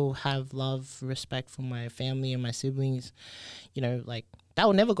still have love, respect for my family and my siblings. You know, like that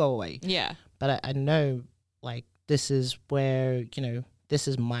will never go away. Yeah. But I know, like, this is where, you know, this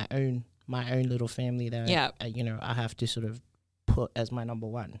is my own little family that, you know, I have to sort of put as my number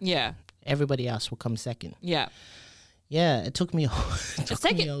one. Yeah. Everybody else will come second. Yeah. Yeah, it took me, a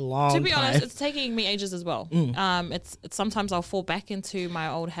long time. To be honest, it's taking me ages as well. It's sometimes I'll fall back into my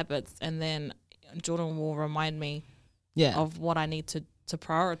old habits, and then Jordan will remind me of what I need to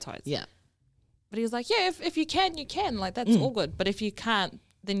prioritize. Yeah. But he was like, yeah, if you can, you can. Like, that's all good. But if you can't,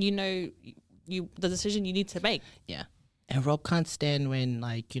 then you know the decision you need to make. Yeah. And Rob can't stand when,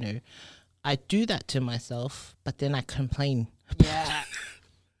 like, you know, I do that to myself, but then I complain. Yeah.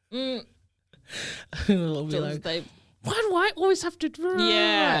 I'll be like, why do I always have to do it?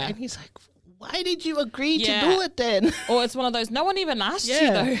 Yeah. And he's like, why did you agree to do it then? Or it's one of those, no one even asked you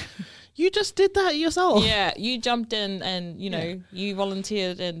though. You just did that yourself. Yeah, you jumped in and, you know, you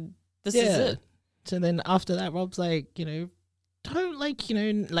volunteered and this is it. So then after that, Rob's like, you know, don't, like, you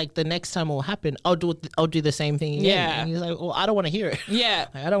know, like the next time it will happen, I'll do the same thing again. Yeah. And he's like, well, I don't want to hear it. Yeah.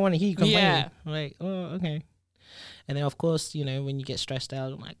 Like, I don't want to hear you complaining. Yeah. I'm like, oh, okay. And then, of course, you know, when you get stressed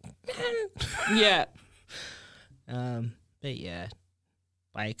out, I'm like, yeah. But yeah,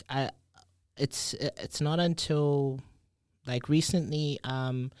 like it's not until like recently,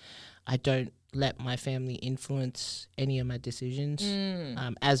 I don't let my family influence any of my decisions,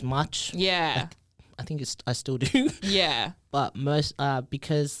 as much. Yeah. I think I still do. Yeah. But most,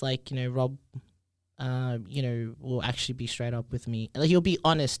 because like, you know, Rob, you know, will actually be straight up with me. Like, he'll be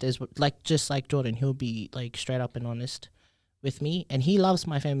honest just like Jordan, he'll be like straight up and honest with me, and he loves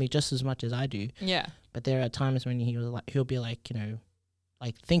my family just as much as I do. Yeah. But there are times when he'll be like, you know,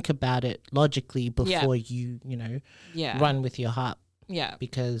 like, think about it logically before you know, run with your heart. Yeah.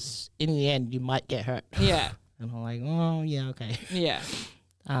 Because in the end, you might get hurt. Yeah. And I'm like, oh, yeah, okay. Yeah.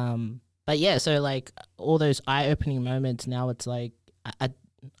 But yeah, so like all those eye-opening moments, now it's like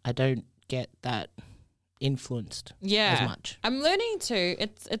I don't get that influenced as much. I'm learning to.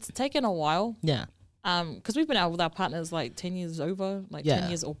 It's taken a while. Yeah. Because we've been out with our partners like 10 years over, like 10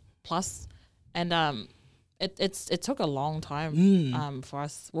 years or plus, and it took a long time for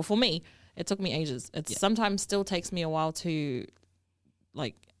us. Well, for me, it took me ages. It sometimes still takes me a while to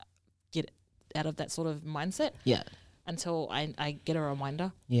like get out of that sort of mindset. Yeah. Until I get a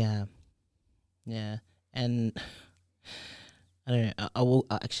reminder. Yeah. Yeah. And I don't know. I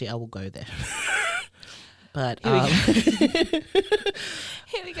will go there. But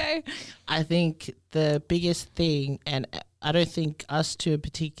here we go. I think the biggest thing, and I don't think us two in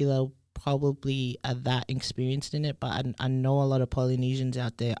particular probably are that experienced in it, but I know a lot of Polynesians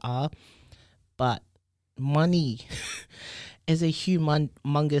out there are. But money is a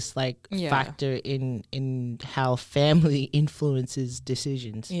humongous factor in how family influences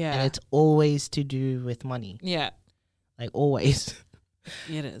decisions. Yeah, and it's always to do with money. Yeah, like always.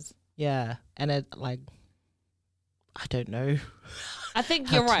 It is. Yeah, and it like, I don't know. I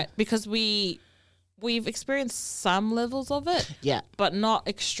think you're right, because we've experienced some levels of it. Yeah, but not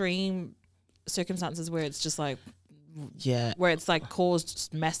extreme circumstances where it's just like, where it's like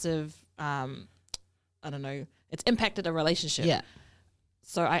caused massive. I don't know. It's impacted a relationship. Yeah.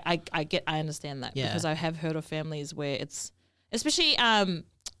 So I understand that, because I have heard of families where it's, especially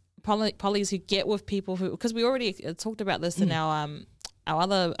polys who get with people who, because we already talked about this in our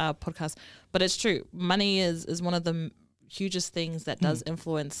other podcast, but it's true. Money is one of the hugest things that does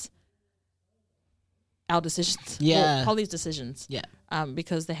influence our decisions. Yeah. Polly's decisions. Yeah.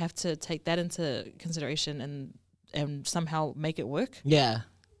 Because they have to take that into consideration and somehow make it work. Yeah.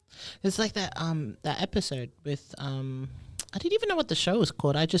 It's like that that episode with I didn't even know what the show was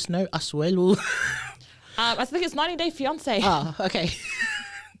called. I just know Asuelu. I think it's 90 Day Fiancé. Oh, okay.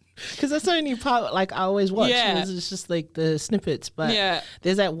 Because that's the only part like I always watch. Yeah. It's just like the snippets. But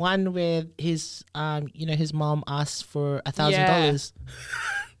there's that one where his his mom asks for $1,000.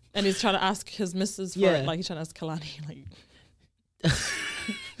 And he's trying to ask his missus for it. Like he's trying to ask Kalani. Like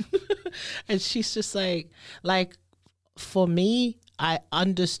and she's just like for me, I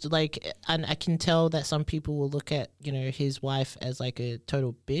understood, like, and I can tell that some people will look at, his wife as like a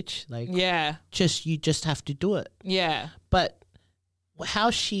total bitch. Like, you just have to do it. Yeah. But how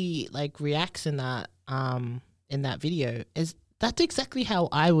she like reacts in that video that's exactly how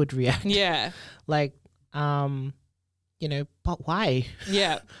I would react. Yeah. Like, but why?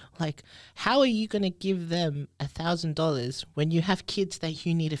 Yeah. Like, how are you going to give them $1,000 when you have kids that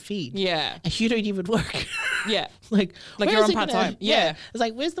you need to feed? Yeah. And you don't even work. Yeah. like you're where is on it gonna- part-time. Yeah. It's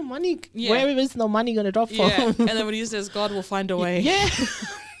like, where's the money? Yeah. Where is the money going to drop from? Yeah. And then when he says, God will find a way. Yeah.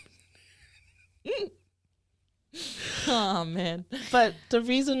 Oh, man. But the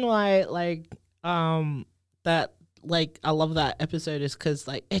reason why, that, I love that episode is because,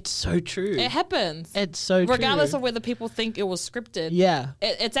 it's so true. It happens. It's so true. Regardless of whether people think it was scripted. Yeah.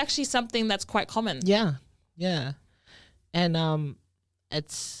 It's actually something that's quite common. Yeah. Yeah. And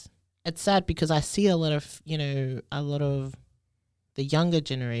it's sad because I see a lot of the younger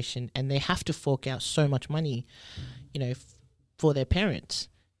generation, and they have to fork out so much money, for their parents,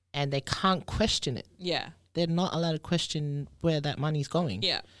 and they can't question it. Yeah. They're not allowed to question where that money's going.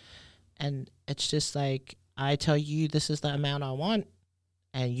 Yeah. And it's just like, I tell you, this is the amount I want,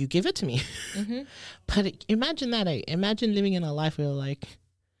 and you give it to me. Mm-hmm. But imagine that, Imagine living in a life where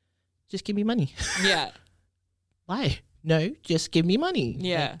just give me money. Yeah. Why? No, just give me money.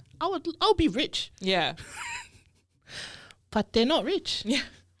 Yeah. I'll be rich. Yeah. But they're not rich. Yeah.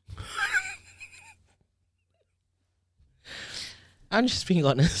 I'm just being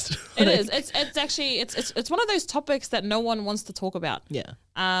honest. It is. It's actually it's one of those topics that no one wants to talk about. Yeah.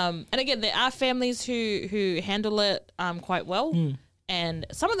 And again, there are families who handle it quite well, and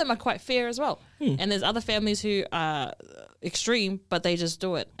some of them are quite fair as well. And there's other families who are extreme, but they just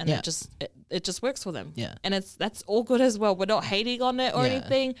do it, and it just works for them. Yeah. And that's all good as well. We're not hating on it or Yeah.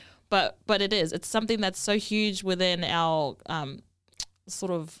 anything, but it is. It's something that's so huge within our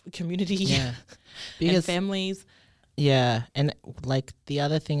sort of community Yeah. and Because families. yeah, and the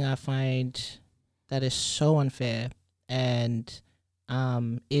other thing I find that is so unfair and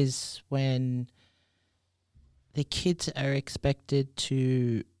is when the kids are expected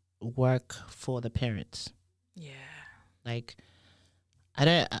to work for the parents. Yeah. I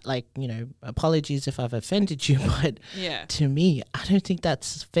don't apologies if I've offended you, but Yeah. to me, I don't think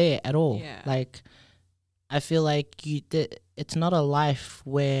that's fair at all. Yeah. I feel like it's not a life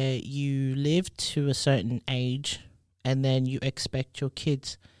where you live to a certain age and then you expect your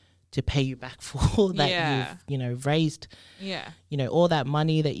kids to pay you back for all that you've raised. Yeah. All that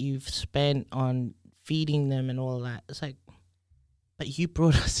money that you've spent on feeding them and all that. It's like, but you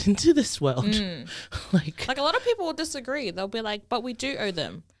brought us into this world. Like a lot of people will disagree. They'll be like, but we do owe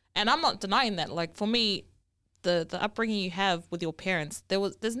them. And I'm not denying that. Like for me, the upbringing you have with your parents,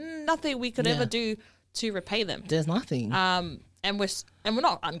 there's nothing we could ever do to repay them. There's nothing. And we're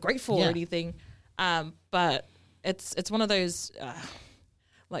not ungrateful or anything. But it's one of those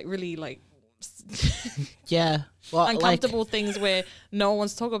really yeah. Well, uncomfortable things where no one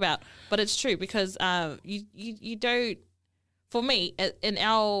wants to talk about. But it's true because you don't. For me, in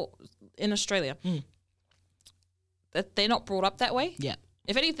Australia, that they're not brought up that way. Yeah.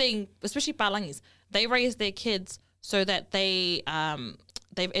 If anything, especially Palangis, they raise their kids so that they've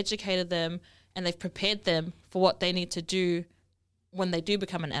educated them and they've prepared them for what they need to do when they do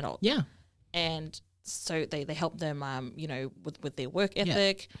become an adult. Yeah. And so they help them, with their work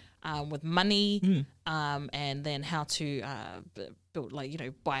ethic, with money, and then how to build,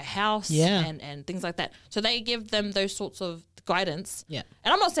 buy a house, and things like that. So they give them those sorts of guidance. Yeah.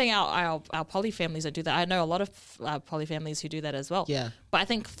 And I'm not saying our poly families that do that. I know a lot of poly families who do that as well. Yeah. But I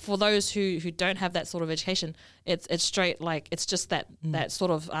think for those who don't have that sort of education, it's straight it's just that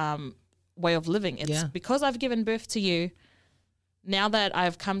sort of way of living. It's because I've given birth to you. Now that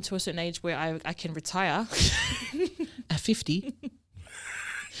I've come to a certain age where I can retire at 50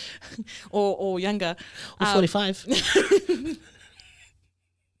 or younger or 45.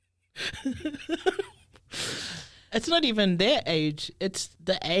 It's not even their age. It's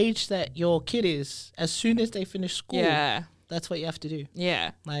the age that your kid is. As soon as they finish school, that's what you have to do.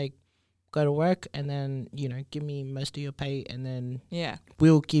 Yeah. Go to work and then, give me most of your pay and then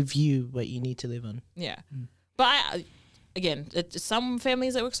we'll give you what you need to live on. Yeah. But again, some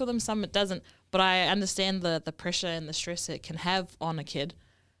families it works for them, some it doesn't. But I understand the pressure and the stress it can have on a kid.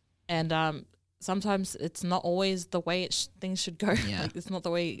 And sometimes it's not always the way things should go. Yeah. It's not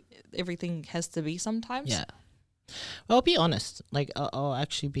the way everything has to be sometimes. Yeah. Well, I'll be honest. I'll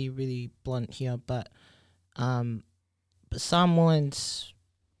actually be really blunt here, but some ones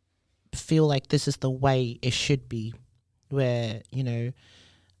feel like this is the way it should be, where the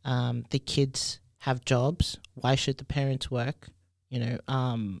kids have jobs. Why should the parents work?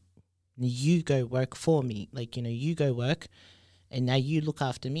 You go work for me. You go work, and now you look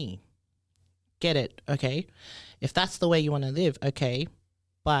after me. Get it? Okay. If that's the way you want to live, okay.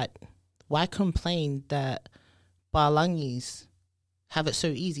 But why complain that Palangis have it so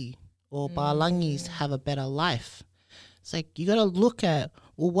easy, or Palangis have a better life? It's like you got to look at,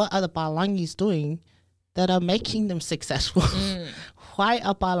 well, what are the Palangis doing that are making them successful? Why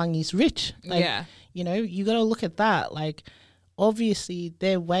are Palangis rich? Like, you know, you got to look at that. Like, obviously,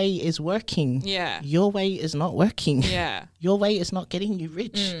 their way is working. Yeah. Your way is not working. Yeah. Your way is not getting you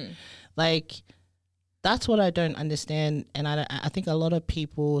rich. Like, that's what I don't understand. And I think a lot of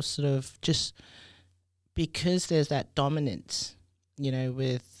people sort of just, because there's that dominance, you know,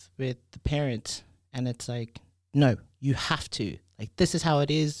 with the parents, and it's like, no, you have to. Like, this is how it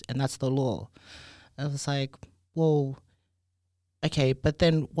is, and that's the law. And I was like, well, okay, but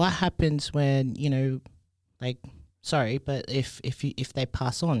then what happens when, you know, like, sorry, but if they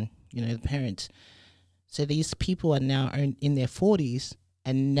pass on, you know, the parents, so these people are now in their 40s,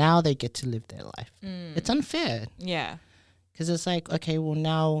 and now they get to live their life. It's unfair. Yeah. Because it's like, okay, well,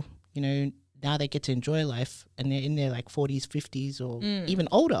 now, you know, now they get to enjoy life, and they're in their like 40s, 50s, or even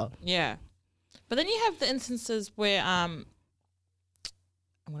older. Yeah. But then you have the instances where, I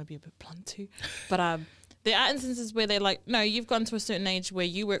want to be a bit blunt too, but there are instances where they're like, no, you've gotten to a certain age where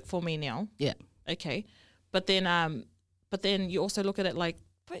you work for me now. Yeah. Okay. But then you also look at it like,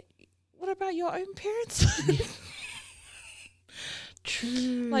 but what about your own parents?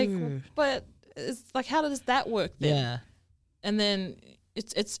 True. Like, but it's like, how does that work then? Yeah. And then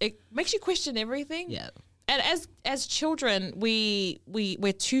it makes you question everything. Yeah. And as children,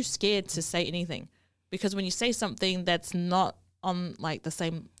 we're too scared to say anything, because when you say something that's not on like the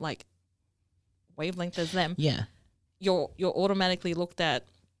same like wavelength as them, yeah, you're automatically looked at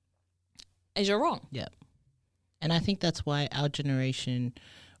as you're wrong. Yeah. And I think that's why our generation,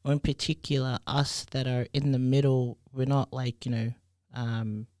 or in particular us that are in the middle, we're not like, you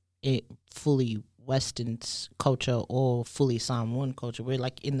know, fully Western culture or fully Samoan culture. We're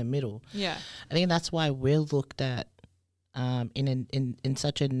like in the middle. Yeah. I think that's why we're looked at in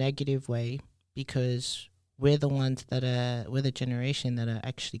such a negative way, because we're the ones we're the generation that are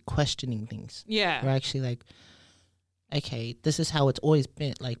actually questioning things. Yeah. We're actually like, okay, this is how it's always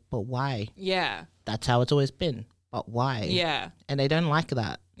been. Like, but why? Yeah. That's how it's always been. But why? Yeah. And they don't like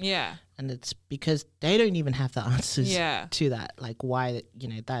that. Yeah. And it's because they don't even have the answers Yeah. to that. Like, why, you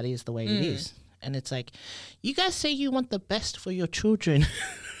know, that is the way it is. And it's like, you guys say you want the best for your children,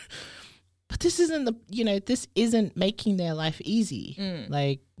 but this isn't making their life easy.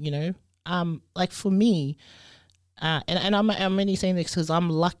 Like, you know, like for me, and I'm only saying this because I'm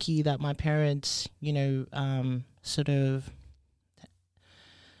lucky that my parents, you know, sort of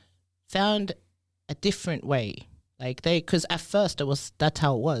found a different way. Like because at first that's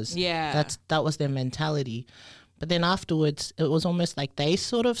how it was. Yeah. That was their mentality. But then afterwards, it was almost like they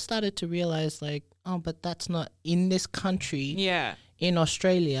sort of started to realize, like, oh, but that's not in this country. Yeah. In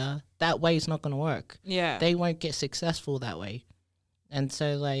Australia, that way is not going to work. Yeah. They won't get successful that way. And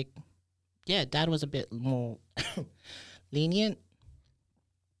so, like, yeah, Dad was a bit more lenient.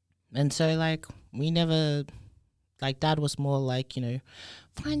 And so, like, we never, like, Dad was more like, you know,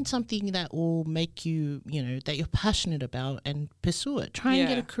 find something that will make you, you know, that you're passionate about and pursue it. Try and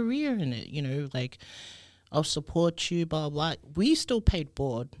get a career in it, you know, like, I'll support you, blah, blah. We still paid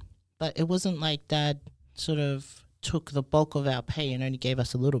board, but it wasn't like Dad sort of took the bulk of our pay and only gave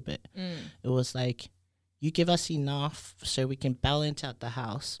us a little bit. It was like, you give us enough so we can balance out the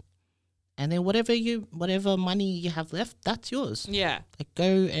house. And then whatever money you have left, that's yours. Yeah. Like,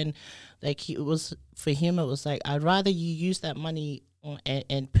 go and, like, for him, it was like, I'd rather you use that money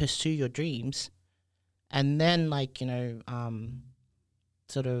and pursue your dreams. And then, like, you know,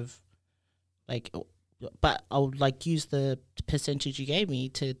 sort of, like, but I would like use the percentage you gave me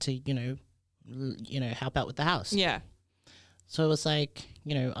to you know help out with the house. Yeah. So it was like,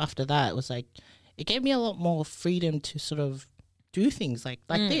 you know, after that it was like it gave me a lot more freedom to sort of do things like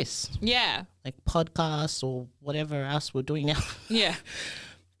this. Yeah. Like podcasts or whatever else we're doing now. Yeah.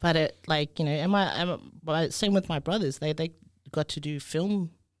 But it, like, you know, and same with my brothers. They got to do film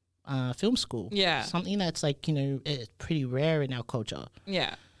school. Yeah. Something that's like, you know, it's pretty rare in our culture.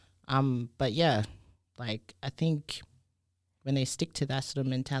 Yeah. But yeah. Like, I think when they stick to that sort of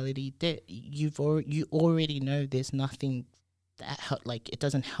mentality, you already know there's nothing that like it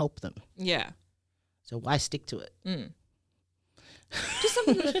doesn't help them. Yeah. So why stick to it? Just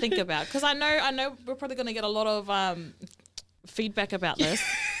something to think about, because I know we're probably going to get a lot of feedback about this,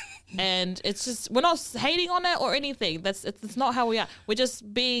 and it's just, we're not hating on it or anything. It's not how we are. We're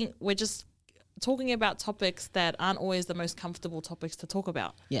just talking about topics that aren't always the most comfortable topics to talk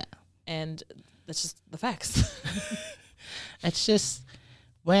about. Yeah. And that's just the facts. It's just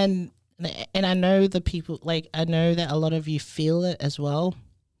and I know the people, like, I know that a lot of you feel it as well.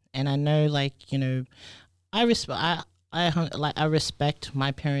 And I know, like, you know, I I respect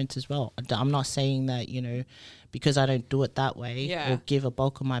my parents as well. I'm not saying that, because I don't do it that way or give a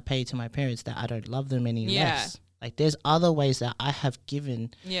bulk of my pay to my parents that I don't love them any less. Like there's other ways that I have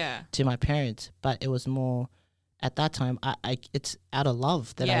given to my parents, but it was more at that time it's out of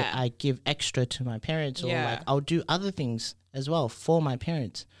love that I give extra to my parents, or like I'll do other things as well for my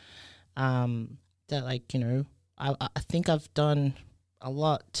parents. That like, I think I've done a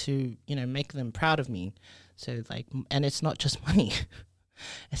lot to, make them proud of me. So like, and it's not just money.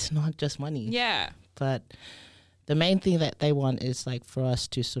 It's not just money. Yeah. But the main thing that they want is like for us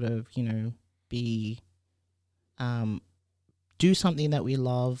to sort of, be, do something that we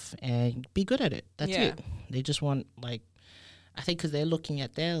love and be good at it. That's it. They just want like, I think because they're looking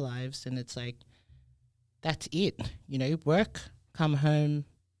at their lives and it's like, that's it. Work, come home,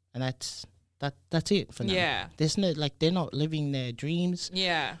 and that's it for them. Yeah. There's no, like, they're not living their dreams.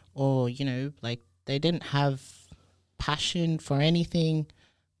 Yeah. Or, like, they didn't have passion for anything.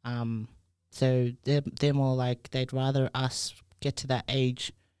 So they're more like, they'd rather us get to that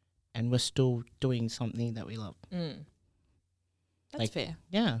age and we're still doing something that we love. That's like, fair.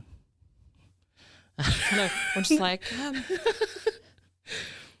 Yeah. No, I'm just like,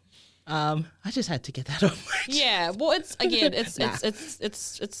 I just had to get that off my chest. Yeah, well, it's again, it's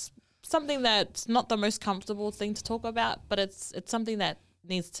something that's not the most comfortable thing to talk about, but it's something that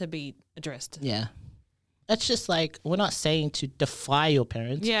needs to be addressed. Yeah, it's just like, we're not saying to defy your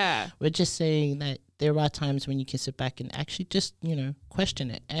parents. Yeah, we're just saying that there are times when you can sit back and actually just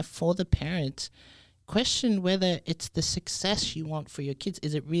question it. And for the parents, question whether it's the success you want for your kids.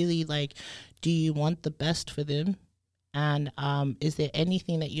 Is it really like, do you want the best for them? And is there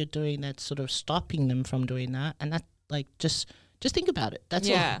anything that you're doing that's sort of stopping them from doing that? And that, like, just think about it. That's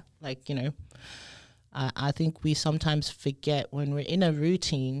all. Like, I think we sometimes forget when we're in a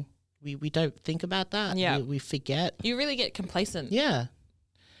routine, we don't think about that. Yeah. We forget. You really get complacent. Yeah.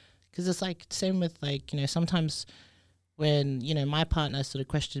 Because it's like, same with like, sometimes when, my partner sort of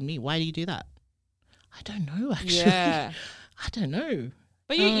questioned me, why do you do that? I don't know, actually. Yeah. I don't know.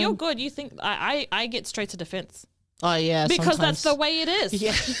 But you're good. You think, I get straight to defense. Oh, yeah. Because that's the way it is.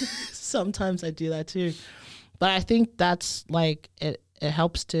 Yeah. Sometimes I do that too. But I think that's like, it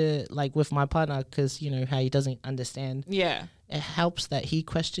helps to, like, with my partner, because, how he doesn't understand. Yeah. It helps that he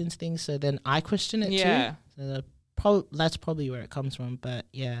questions things, so then I question it too. So that's probably where it comes from, but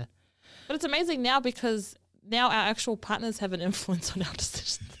yeah. But it's amazing now because now our actual partners have an influence on our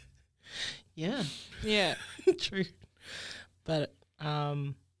decisions. Yeah. Yeah. True. But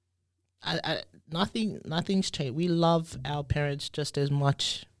nothing's changed. We love our parents just as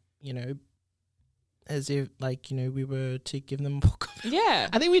much, as if, like, we were to give them more. Yeah.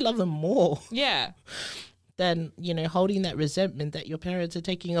 I think we love them more. Yeah. Than, holding that resentment that your parents are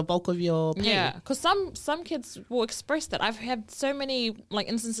taking a bulk of your pay. Yeah, because some kids will express that. I've had so many like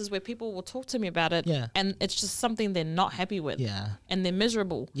instances where people will talk to me about it, and it's just something they're not happy with. Yeah, and they're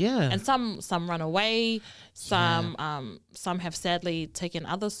miserable. Yeah, and some run away. Some have sadly taken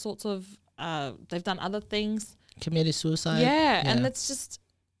other sorts of. They've done other things. Committed suicide. Yeah, and it's just,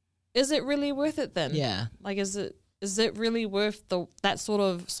 is it really worth it then? Yeah, like is it really worth that sort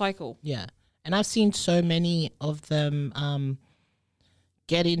of cycle? Yeah. And I've seen so many of them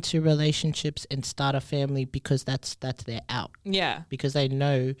get into relationships and start a family because that's their out. Yeah. Because they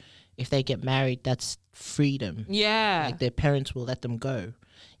know if they get married, that's freedom. Yeah. Like their parents will let them go.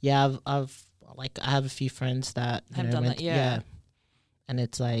 Yeah, I have a few friends that have done that. Yeah. And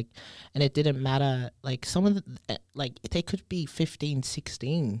it's like, and it didn't matter. Like some of the, like they could be 15,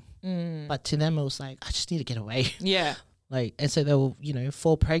 16, but to them it was like, I just need to get away. Yeah. Like, and so they'll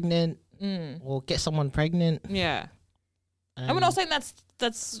fall pregnant. Or get someone pregnant. Yeah. And we're not saying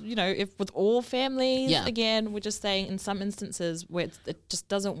that's if with all families, again, we're just saying in some instances where it just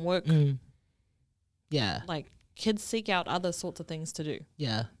doesn't work. Yeah. Like kids seek out other sorts of things to do.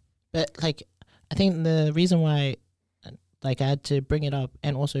 Yeah. But like, I think the reason why like I had to bring it up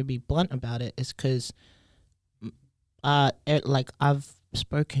and also be blunt about it is because like I've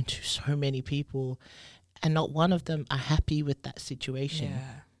spoken to so many people and not one of them are happy with that situation.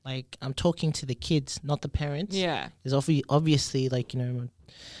 Yeah. Like, I'm talking to the kids, not the parents. Yeah. There's obviously, like,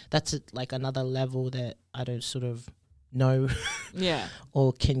 that's like another level that I don't sort of know yeah,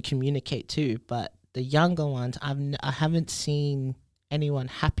 or can communicate to. But the younger ones, I haven't seen anyone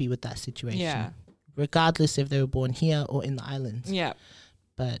happy with that situation. Yeah. Regardless if they were born here or in the islands. Yeah.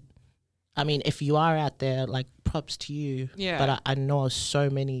 But, I mean, if you are out there, like, props to you. Yeah. But I know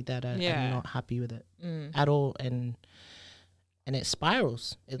so many that are not happy with it at all. And it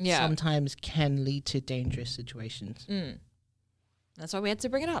spirals. It sometimes can lead to dangerous situations. That's why we had to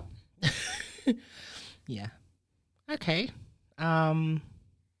bring it up. Yeah. Okay. Well,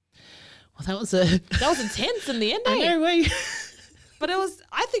 that was intense in the end. I know, right? But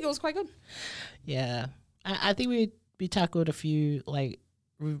I think it was quite good. Yeah, I think we tackled a few, like,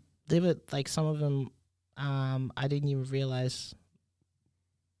 there were, like, some of them I didn't even realize,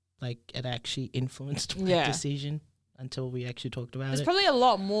 like, it actually influenced my decision until we actually talked about it. There's probably a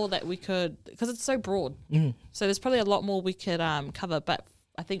lot more that we could, because it's so broad. So there's probably a lot more we could cover, but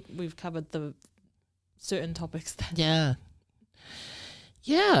I think we've covered the certain topics.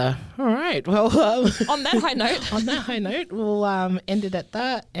 Yeah. All right. Well, on that high note, we'll end it at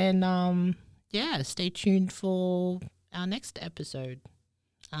that, and stay tuned for our next episode.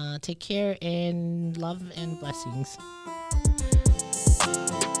 Take care, and love and blessings.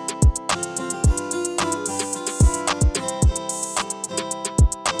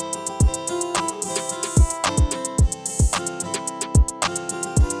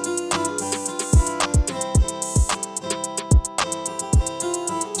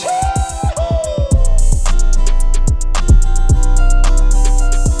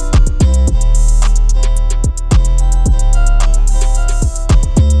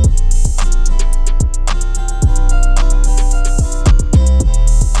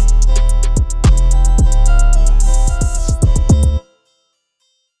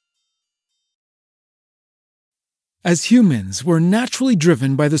 As humans, we're naturally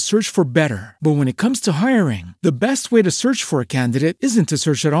driven by the search for better. But when it comes to hiring, the best way to search for a candidate isn't to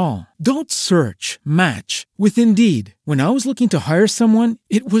search at all. Don't search, match with Indeed. When I was looking to hire someone,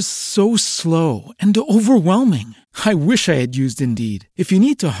 it was so slow and overwhelming. I wish I had used Indeed. If you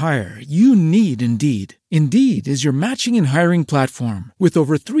need to hire, you need Indeed. Indeed is your matching and hiring platform with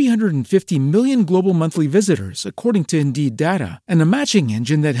over 350 million global monthly visitors, according to Indeed data, and a matching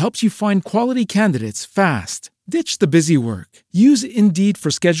engine that helps you find quality candidates fast. Ditch the busy work. Use Indeed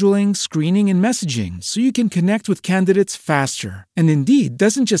for scheduling, screening, and messaging so you can connect with candidates faster. And Indeed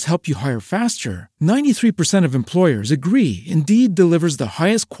doesn't just help you hire faster. 93% of employers agree Indeed delivers the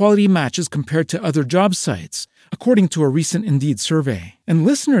highest quality matches compared to other job sites, according to a recent Indeed survey. And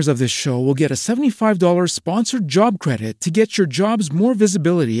listeners of this show will get a $75 sponsored job credit to get your jobs more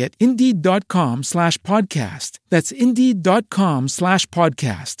visibility at Indeed.com/podcast. That's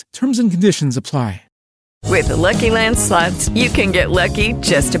Indeed.com/podcast. Terms and conditions apply. With the Lucky Land Slots, you can get lucky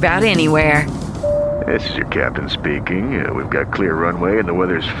just about anywhere. This is your captain speaking. We've got clear runway and the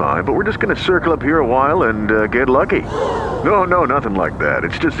weather's fine, but we're just going to circle up here a while and get lucky. No, nothing like that.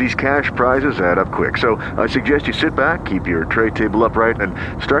 It's just these cash prizes add up quick. So I suggest you sit back, keep your tray table upright, and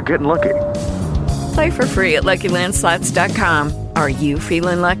start getting lucky. Play for free at LuckyLandSlots.com. Are you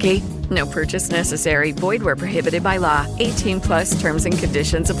feeling lucky? No purchase necessary. Void where prohibited by law. 18+ terms and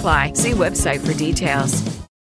conditions apply. See website for details.